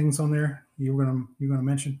trivia things on there you were gonna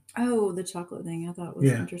mention? Oh, the chocolate thing I thought was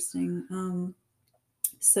interesting.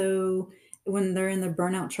 So when they're in the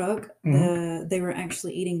burnout truck, they were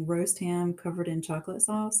actually eating roast ham covered in chocolate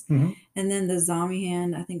sauce. And then the zombie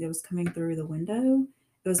hand, I think that was coming through the window.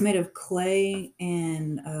 It was made of clay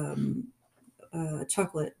and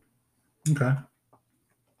chocolate. Okay.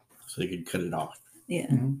 So they could cut it off.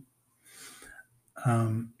 Yeah.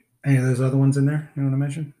 Any of those other ones in there you want to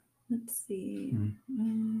mention? Let's see.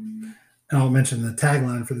 And I'll mention the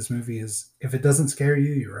tagline for this movie is, "If it doesn't scare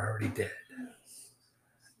you, you're already dead."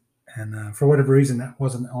 And for whatever reason, that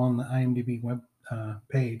wasn't on the IMDb web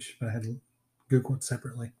page, but I had to Google it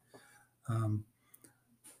separately. Paul,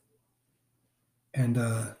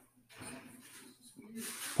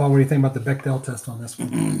 what do you think about the Bechdel test on this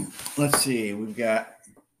one? Let's see. We've got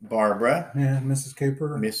Barbara. Yeah, Mrs.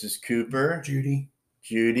 Cooper.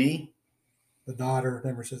 Judy. The daughter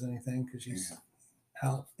never says anything because she's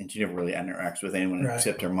out. And she never really interacts with anyone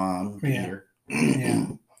except her mom. Yeah.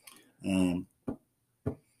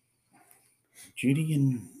 Judy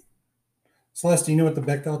and Celeste, do you know what the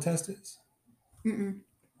Bechdel test is?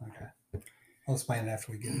 Okay. I'll explain it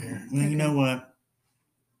after we get there. Well, you know what?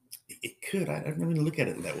 It could. I don't really look at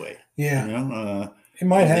it that way. Yeah. It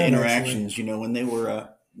might have the interactions. Actually. When they were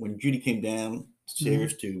when Judy came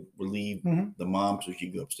downstairs to relieve the mom, so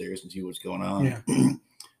she'd go upstairs and see what's going on. Yeah.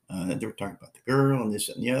 They were talking about the girl and this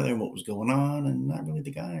and the other and what was going on, and not really the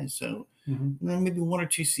guys. So maybe one or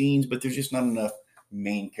two scenes, but there's just not enough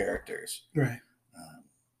main characters. Right.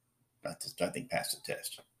 I think passed the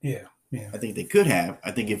test. Yeah. I think they could have. I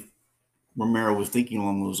think if Romero was thinking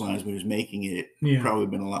along those lines when he was making it, probably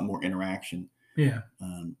been a lot more interaction. Yeah.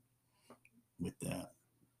 With the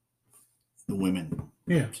women.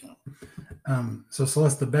 Yeah. So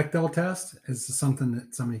Celeste, the Bechdel test is something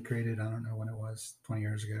that somebody created. I don't know when it was, 20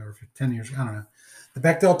 years ago or 10 years ago. I don't know. The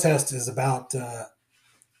Bechdel test is about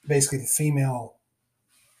basically the female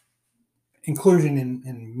inclusion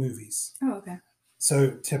in movies. Oh, okay.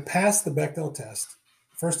 So to pass the Bechdel test,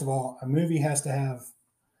 first of all, a movie has to have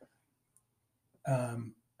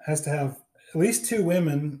at least two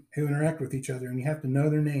women who interact with each other, and you have to know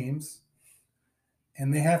their names,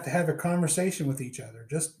 and they have to have a conversation with each other,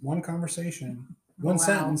 just one conversation, one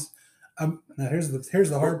sentence. Now here's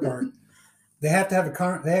the hard part. They have to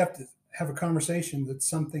have a conversation that's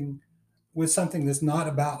something that's not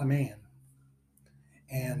about a man.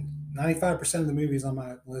 And 95% of the movies on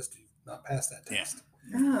my list do not pass that test. Yeah.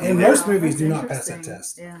 Oh, And most movies do not pass that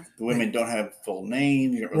test. Yeah. The women don't have full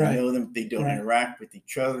names. You don't really know them. They don't interact with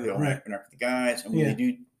each other. They don't interact with the guys. And when they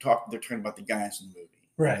do talk, they're talking about the guys in the movie.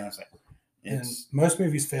 Right. You know, and most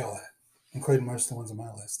movies fail that, including most of the ones on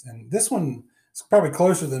my list. And this one is probably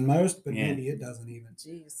closer than most, but maybe it doesn't even.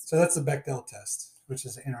 Jeez. So that's the Bechdel test, which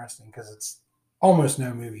is interesting because it's almost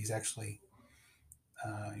no movies actually,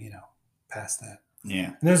 pass that.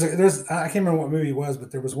 Yeah. And there's I can't remember what movie it was,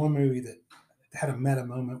 but there was one movie that had a meta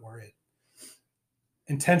moment where it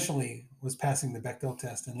intentionally was passing the Bechdel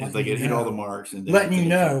test and it's like it hit all the marks and letting you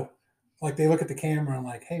know, like they look at the camera and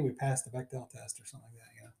like, hey, we passed the Bechdel test or something like that.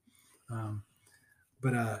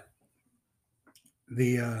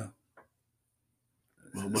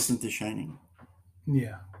 Well, wasn't The Shining?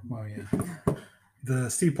 Yeah. Well, yeah. The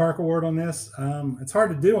Steve Park Award on this, it's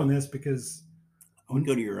hard to do on this because I would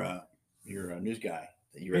go to your news guy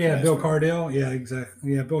that you Bill Cardell. Yeah,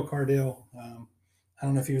 exactly. Yeah, Bill Cardell. I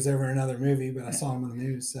don't know if he was ever in another movie, but I saw him in the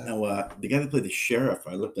news. So. No, the guy that played the sheriff,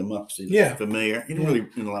 I looked him up. So he's familiar. He didn't really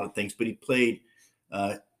in a lot of things, but he played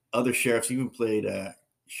other sheriffs. He even played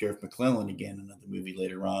Sheriff McClellan again in another movie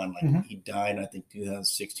later on. Like he died, I think,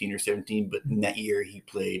 2016 or 17. But in that year, he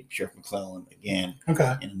played Sheriff McClellan again.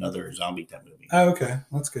 Okay. In another zombie type movie. Oh, okay,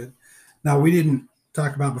 that's good. Now we didn't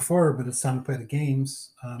talk about before, but it's time to play the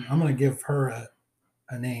games. I'm going to give her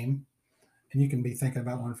a name, and you can be thinking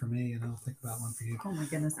about one for me, and I'll think about one for you. Oh my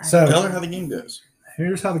goodness! So tell her how the game goes.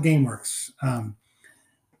 Here's how the game works. You're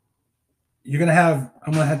going to have.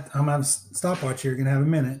 I'm going to have a stopwatch here. You're going to have a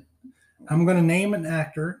minute. I'm going to name an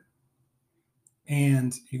actor,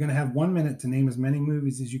 and you're going to have 1 minute to name as many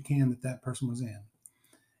movies as you can that person was in.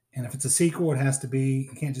 And if it's a sequel, it has to be.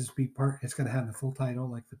 It can't just be part. It's got to have the full title.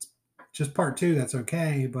 Like if it's just part 2, that's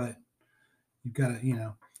okay. But you've got to,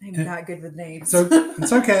 I'm not good with names. So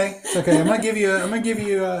it's okay. It's okay. I'm gonna give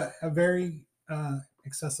you a very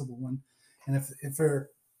accessible one. And if it's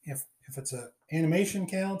a animation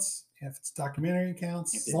counts, if it's documentary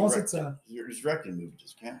counts, as long as it's you're directing a movie,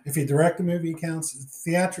 just count. If you direct a movie, it counts. As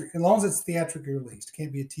long as it's theatrically released, it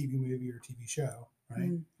can't be a TV movie or a TV show,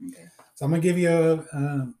 right? Okay. So I'm gonna give you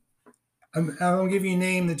I'm gonna give you a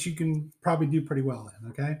name that you can probably do pretty well in.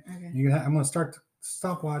 Okay. I'm gonna start the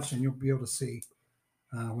stopwatch, and you'll be able to see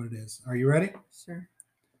what it is. Are you ready? Sure.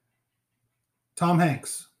 Tom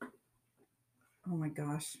Hanks. Oh my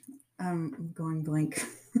gosh. I'm going blank.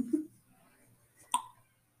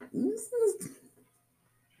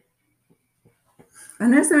 I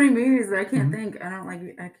know so many movies that I can't think.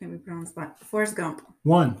 I can't be put on the spot. Forrest Gump.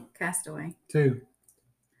 1. Castaway. 2.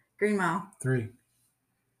 Green Mile. 3.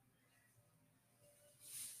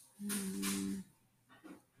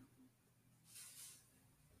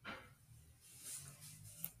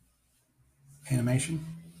 Animation.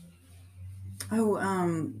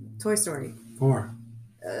 Oh, Toy Story. 4.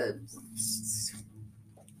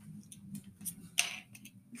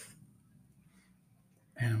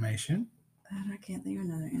 Animation. I can't think of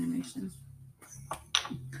another animation.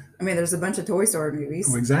 I mean, there's a bunch of Toy Story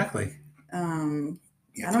movies. Oh, exactly. I don't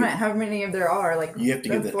know how many of there are. Like you have to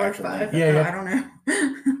give the 4 or actual 5. name. Yeah. I don't know.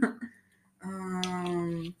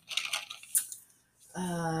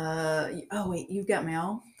 Oh wait, You've Got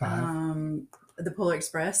Mail. 5. The Polar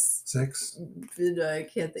Express. 6. I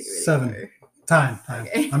can't think of it. 7. Anymore. Time.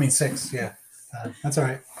 Okay. I mean 6. Yeah. That's all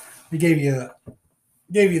right. We gave you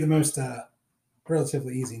the most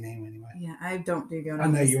relatively easy name anyway. Yeah, I don't do good. I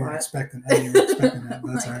know you weren't expecting. I know you were expecting that,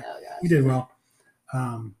 but that's all right. Oh, You did well.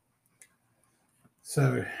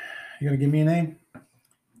 So, you gonna give me a name?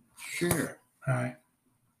 Sure. All right.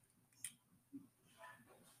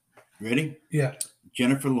 Ready? Yeah.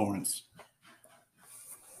 Jennifer Lawrence.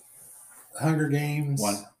 Hunger Games.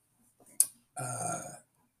 1.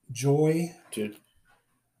 Joy. 2.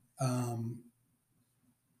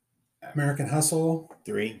 American Hustle.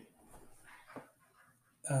 3.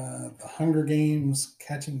 The Hunger Games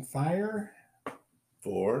Catching Fire.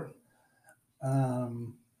 4.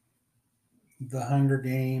 The Hunger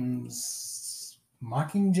Games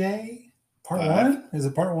Mockingjay. Part 5. 1? Is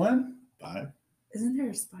it part 1? 5. Isn't there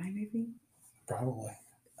a spy movie? Probably.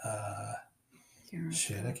 remember.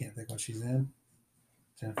 Shit, I can't think what she's in.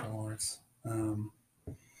 Jennifer Lawrence. Can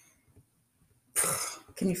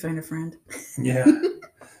you find a friend? Yeah.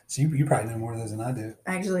 So you probably know more of those than I do.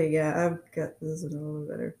 Actually, yeah, I've got this one a little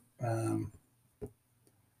better.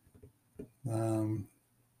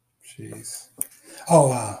 Jeez.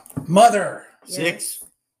 Oh, Mother. 6.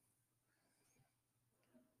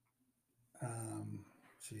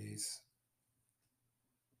 Jeez.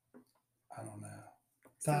 I don't know.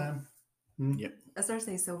 Time. Yep. I started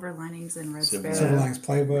saying Silver Linings and Red Silver Sparrow. Silver Linings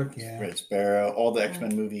Playbook. Yeah. Red Sparrow, all the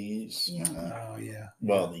X-Men movies. Yeah. Oh yeah.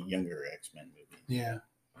 Well, the younger X-Men movies. Yeah.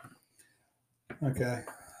 Okay.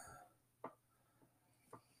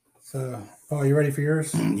 So, Paul, you ready for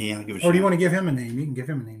yours? Yeah, I'll give it a Or do you shot. want to give him a name? You can give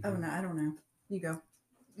him a name. Oh no, I don't know. You go.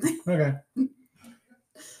 Okay.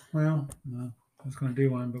 Well, no, I was going to do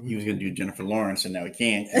one, but He was going to do Jennifer Lawrence, and now he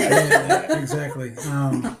can't. Yeah, exactly.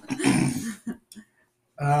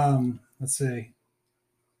 Let's see.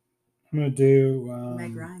 I'm going to do.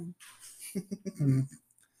 Meg Ryan.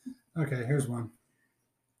 Okay, here's one.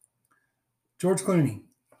 George Clooney.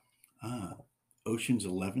 Ocean's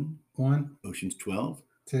 11. 1, Ocean's 12.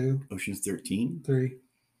 2, Ocean's 13. 3,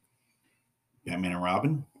 Batman and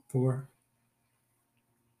Robin. 4,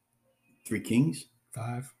 3 Kings.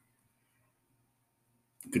 5,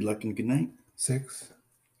 Good Luck and Good Night. 6,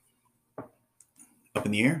 Up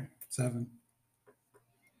in the Air. 7,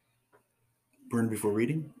 Burn Before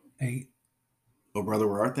Reading. 8, Oh Brother,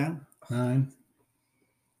 Where Art Thou? 9,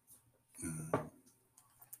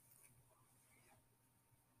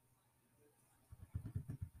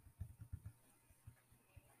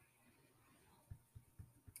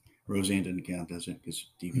 Roseanne doesn't count, does it? Because it's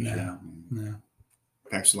a TV No. show. no.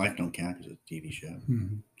 Facts of Life don't count because it's a TV show.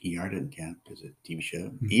 Mhm. ER doesn't count because it's a TV show.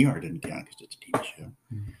 Mhm. ER doesn't count because it's a TV show.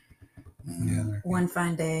 Yeah, there. One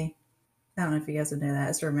Fine Day. I don't know if you guys would know that.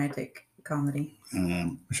 It's a romantic comedy.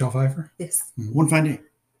 Michelle Pfeiffer. Yes. One Fine Day.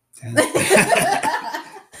 10.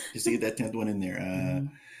 Just to get that 10th one in there.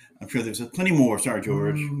 I'm sure there's plenty more. Sorry,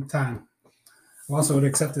 George. Time. I also had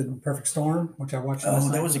accepted Perfect Storm, which I watched. Oh, last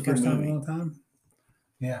that night was for a the good first time in movie. a long time.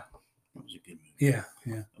 Yeah. That was a good movie. Yeah.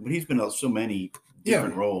 Yeah. But he's been on so many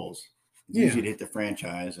different roles. Yeah. Usually to hit the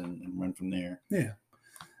franchise and run from there. Yeah.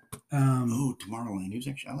 Oh, Tomorrowland. He was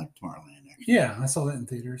actually, I like Tomorrowland, actually. Yeah, I saw that in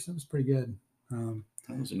theaters. It was pretty good.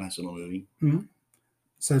 That was a nice little movie.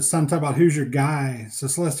 So it's time to talk about who's your guy. So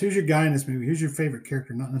Celeste, who's your guy in this movie? Who's your favorite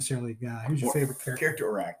character? Not necessarily a guy. Who's your favorite character? Character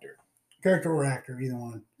or actor? Character or actor, either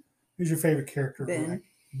one. Who's your favorite character? Ben. Or actor?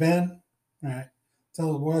 Ben? All right.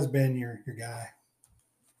 Tell us, was Ben your guy?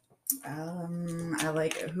 I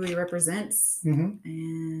like who he represents, Mm-hmm.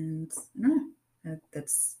 and I don't know.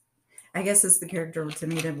 That's, I guess, it's the character to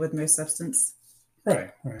me that with most substance.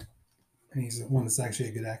 Right. Right. And he's the one that's actually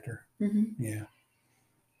a good actor. Mm-hmm. Yeah.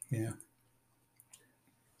 Yeah.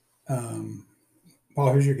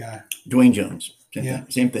 Paul, who's your guy? Dwayne Jones. Yeah.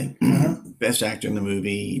 Same thing. Uh-huh. Best actor in the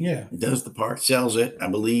movie. Yeah. Does the part, sells it. I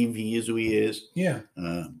believe he is who he is. Yeah.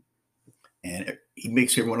 And he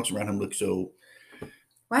makes everyone else around him look so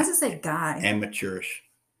Why does it say guy? amateurish.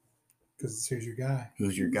 Because it's who's your guy.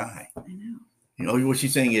 Who's your guy? I know. You know, what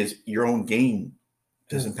she's saying is your own game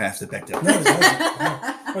doesn't pass the Bechdel. No, it doesn't.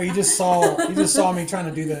 No. Well, you just saw me trying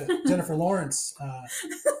to do the Jennifer Lawrence.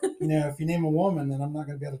 If you name a woman, then I'm not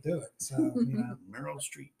going to be able to do it. So, Meryl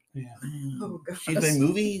Streep. yeah, Oh gosh. She's been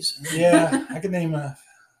movies. yeah, I could name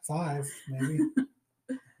 5 maybe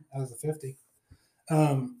out of the 50.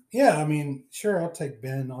 Yeah, I mean, sure, I'll take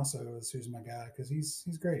Ben also as who's my guy because he's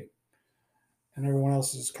great, and everyone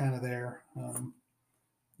else is kind of there.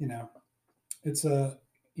 It's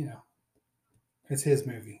it's his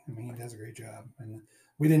movie. I mean, he does a great job, and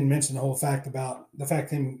we didn't mention the whole fact about the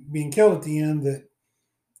fact him being killed at the end that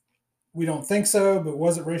we don't think so, but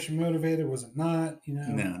was it racially motivated? Was it not? No,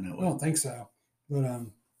 I don't think so. But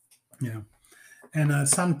and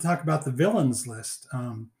it's time to talk about the villains list.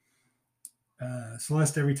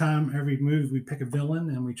 Celeste, every move we pick a villain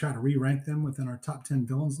and we try to re-rank them within our top 10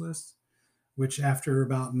 villains list, which after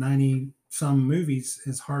about 90 some movies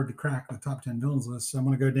is hard to crack the top 10 villains list. So I'm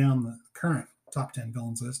going to go down the current top 10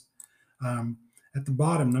 villains list. At the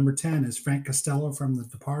bottom, number 10 is Frank Costello from The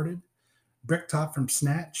Departed, Bricktop from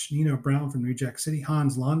Snatch, Nino Brown from New Jack City,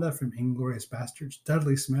 Hans Landa from Inglourious Bastards,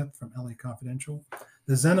 Dudley Smith from LA Confidential,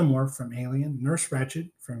 the Xenomorph from Alien, Nurse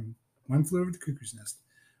Ratched from One Flew Over the Cuckoo's Nest,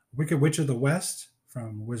 Wicked Witch of the West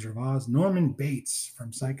from Wizard of Oz, Norman Bates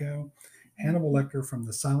from Psycho, Hannibal Lecter from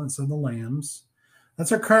The Silence of the Lambs.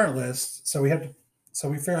 That's our current list. So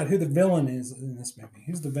we figure out who the villain is in this movie.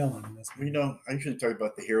 Who's the villain in this movie? I usually talk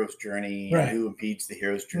about the hero's journey, Right. who impedes the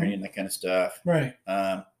hero's journey, and that kind of stuff. Right.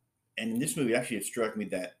 And And in this movie, actually, it struck me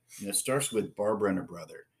that it starts with Barbara and her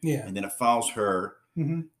brother. Yeah. And then it follows her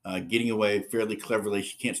getting away fairly cleverly.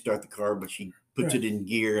 She can't start the car, but she puts it in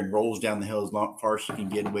gear and rolls down the hill as far as she can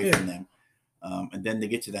get away from them. And then they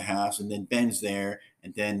get to the house, and then Ben's there,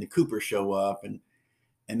 and then the Coopers show up, and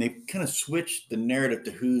they kind of switch the narrative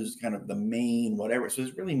to who's kind of the main whatever. So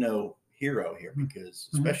there's really no hero here, because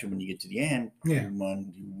especially when you get to the end,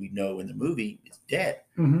 everyone who we know in the movie is dead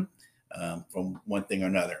from one thing or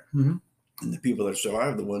another. And the people that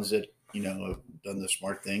survived, the ones that have done the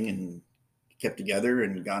smart thing and kept together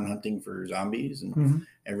and gone hunting for zombies, and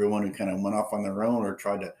everyone who kind of went off on their own or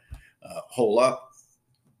tried to hole up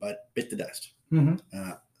but bit the dust.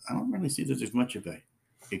 I don't really see that there's much of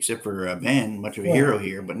except for Ben, much of a hero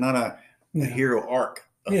here, but not a hero arc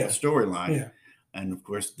of a storyline. And of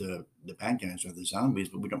course, the bad guys are the zombies,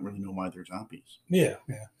 but we don't really know why they're zombies. I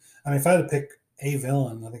mean, if I had to pick a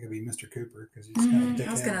villain, I think it'd be Mr. Cooper, because he's kind of a dickhead.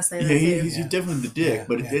 I was gonna say that too. He's definitely the dick,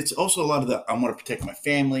 but it's also a lot of the I want to protect my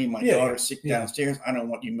family, my daughter's sick downstairs. I don't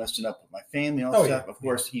want you messing up with my family, all that stuff. Of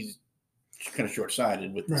course, he's kind of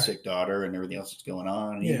short-sighted with the sick daughter and everything else that's going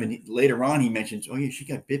on. And even later on, he mentions, "Oh yeah, she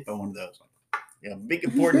got bit by one of those." Like, big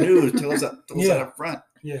important news. Tell us that up front.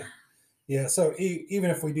 Yeah. So even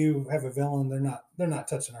if we do have a villain, they're not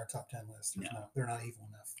touching our top 10 list. They're not evil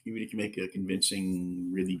enough. Even if you make a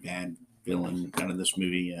convincing, really bad villain out of this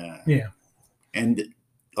movie, and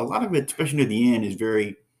a lot of it, especially near the end, is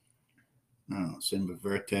very cinema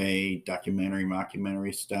verite, documentary,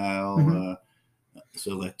 mockumentary style.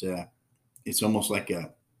 So that it's almost like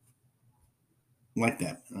that, a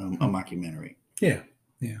mockumentary.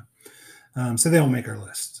 So they don't make our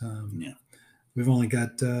list. We've only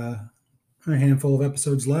got a handful of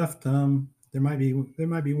episodes left. There might be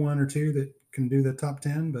one or two that can do the top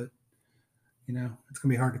 10, but it's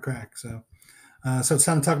gonna be hard to crack. So it's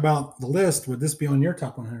time to talk about the list. Would this be on your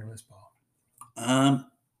top 100 list, Paul? I'm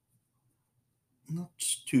not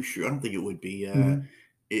too sure. I don't think it would be. It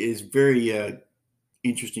is very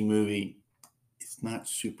interesting movie. It's not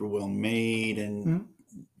super well made, and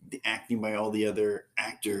the acting by all the other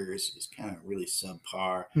actors is kind of really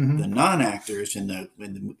subpar. The non-actors in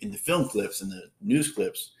the film clips and the news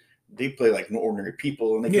clips, they play like ordinary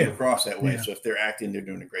people, and they come across that way. So if they're acting, they're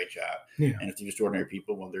doing a great job. And if they're just ordinary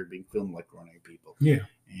people, well, they're being filmed like ordinary people.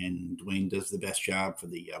 And Dwayne does the best job for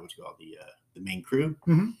the the main crew.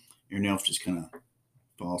 Everyone else just kind of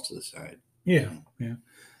falls to the side.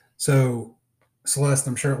 So Celeste,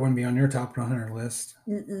 I'm sure it wouldn't be on your top 100 list.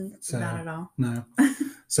 So, not at all. No.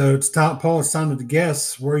 So Paul, it's time to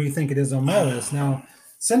guess where you think it is on my list. Now,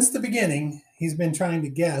 since the beginning, he's been trying to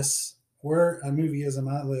guess where a movie is on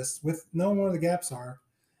my list with knowing where the gaps are.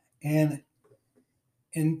 And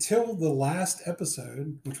until the last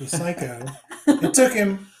episode, which was Psycho, it took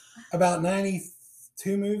him about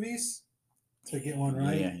 92 movies to get one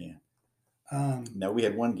right. Now, we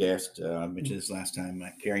had one guest, I mentioned this last time,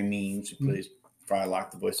 Carrie Means, who plays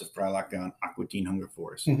Frylock, the voice of Frylock on Aqua Teen Hunger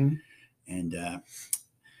Force. And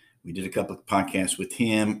we did a couple of podcasts with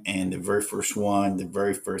him, and the very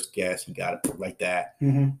first guest, he got it like that.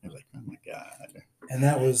 I was like, oh my God. And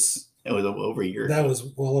that was over a year ago. That was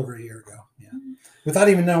well over a year ago. Without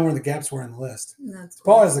even knowing where the gaps were in the list.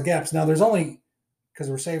 Paul has the gaps. Now, there's only, because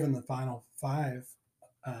we're saving the final 5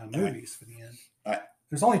 movies for the end.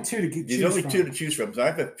 There's only 2 to choose from. There's only 2 to choose from. So I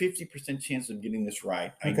have a 50% chance of getting this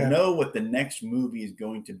right. I know what the next movie is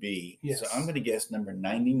going to be. So I'm going to guess number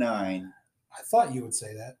 99. I thought you would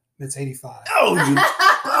say that. It's 85. Oh, you bum!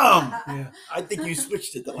 I think you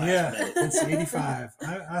switched it the last minute. It's 85.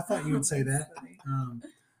 I thought you would say that.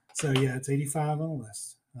 So it's 85 on the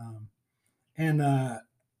list.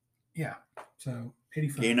 So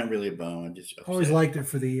 85. You're not really a bum. I'm just upset. Always liked it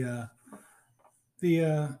for the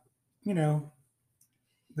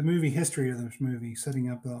movie history of this movie,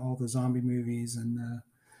 setting up all the zombie movies, and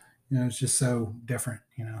it's just so different.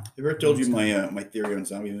 Have I ever told you my theory on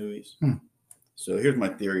zombie movies? So here's my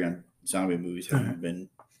theory on zombie movies. Having been,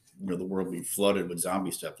 the world being flooded with zombie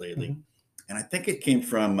stuff lately, and I think it came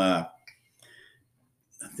from the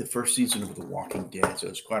first season of The Walking Dead. So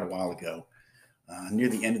it was quite a while ago. Near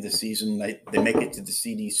the end of the season, they make it to the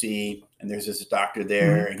CDC, and there's this doctor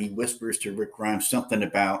there, and he whispers to Rick Grimes something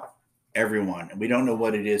about everyone, and we don't know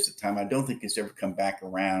what it is at the time. I don't think it's ever come back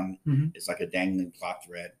around. It's like a dangling plot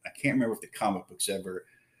thread. I can't remember if the comic books ever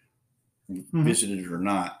visited it or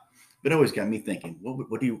not, but it always got me thinking,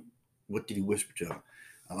 what did he whisper to him?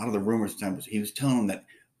 A lot of the rumors at the time was he was telling them that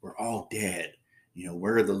we're all dead.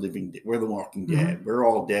 We're the living, we're the walking dead. We're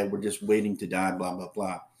all dead. We're just waiting to die, blah, blah,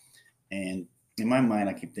 blah. And in my mind,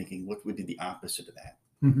 I keep thinking, what would be the opposite of that?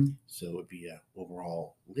 So it would be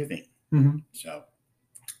overall living. So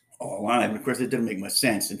all alive. And of course, it didn't make much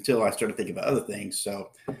sense until I started thinking about other things.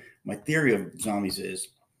 So my theory of zombies is,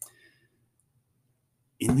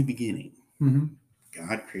 in the beginning,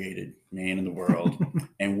 God created man in the world,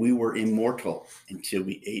 and we were immortal until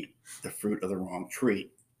we ate the fruit of the wrong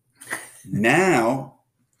tree. Now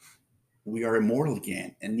we are immortal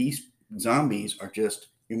again, and these zombies are just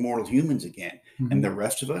immortal humans again. And the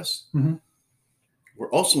rest of us,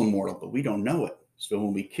 we're also immortal, but we don't know it. So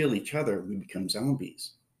when we kill each other, we become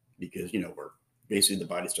zombies because, we're basically the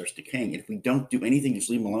body starts decaying. And if we don't do anything, just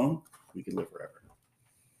leave them alone, we can live forever.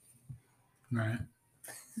 Right.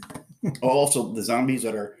 Also, the zombies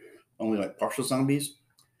that are only like partial zombies,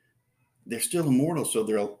 they're still immortal. So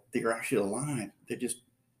they're actually alive. They're just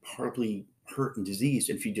horribly hurt and diseased.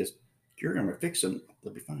 And if you just cure them or fix them,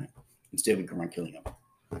 they'll be fine. Instead, we go around killing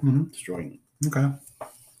them, destroying them. Okay.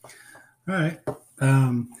 All right.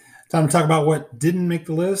 Time to talk about what didn't make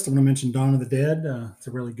the list. I'm going to mention Dawn of the Dead. It's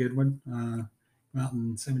a really good one. Out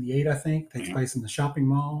in 78, I think. Takes place in the shopping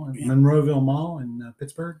mall, Monroeville Mall in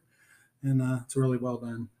Pittsburgh. And it's a really well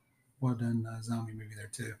done zombie movie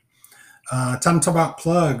there, too. Time to talk about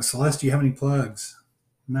plugs. Celeste, do you have any plugs?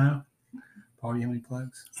 No? Paul, do you have any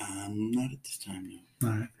plugs? Not at this time, no.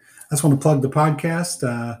 All right. I just want to plug the podcast.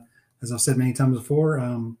 As I've said many times before,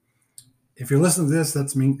 if you're listening to this,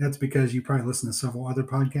 that's because you probably listen to several other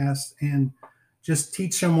podcasts, and just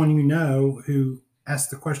teach someone you know who asks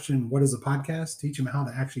the question, what is a podcast? Teach them how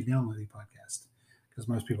to actually download a podcast, because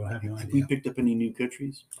most people have no idea. Have we picked up any new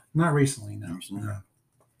countries? Not recently, no.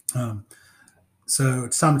 No. So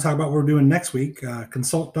it's time to talk about what we're doing next week.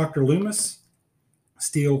 Consult Dr. Loomis,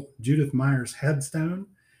 steal Judith Meyer's headstone,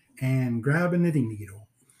 and grab a knitting needle.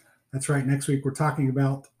 That's right. Next week, we're talking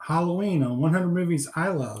about Halloween on 100 Movies I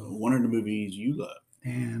Love. 100 Movies You Love.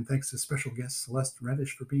 And thanks to special guest Celeste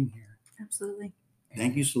Reddish for being here. Absolutely.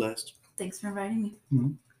 Thank you, Celeste. Thanks for inviting me.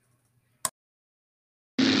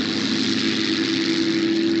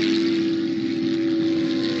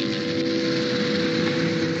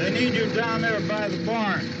 They need you down there by the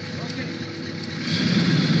barn. Okay.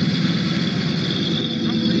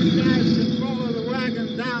 Some of you guys can follow the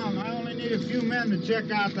wagon down. I only need a few men to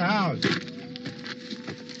check out the house.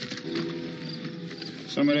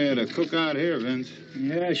 Somebody had a cookout here, Vince.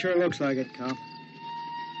 Yeah, sure looks like it, Cop.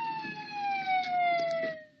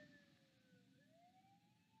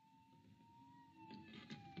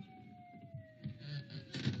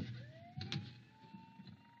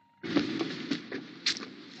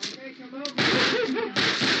 Okay, come over. This is a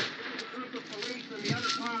group of police in the other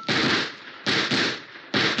park.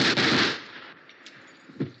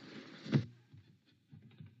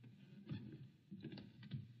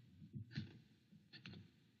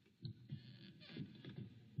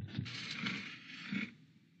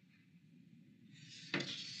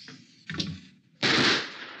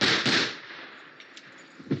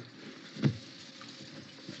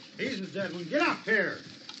 He's the dead one. Get up here.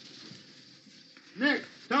 Nick,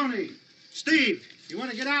 Tony, Steve, you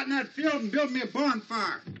want to get out in that field and build me a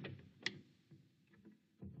bonfire?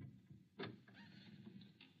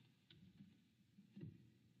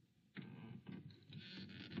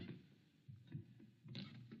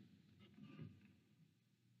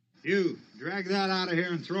 You, drag that out of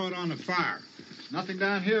here and throw it on the fire. Nothing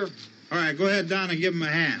down here. All right, go ahead down and give him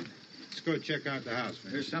a hand. Let's go check out the house,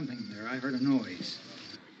 man. There's something there. I heard a noise.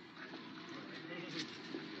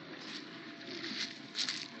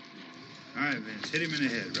 All right, Vince, hit him in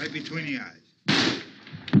the head, right between the eyes.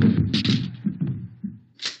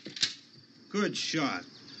 Good shot.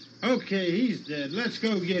 Okay, he's dead. Let's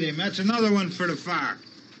go get him. That's another one for the fire.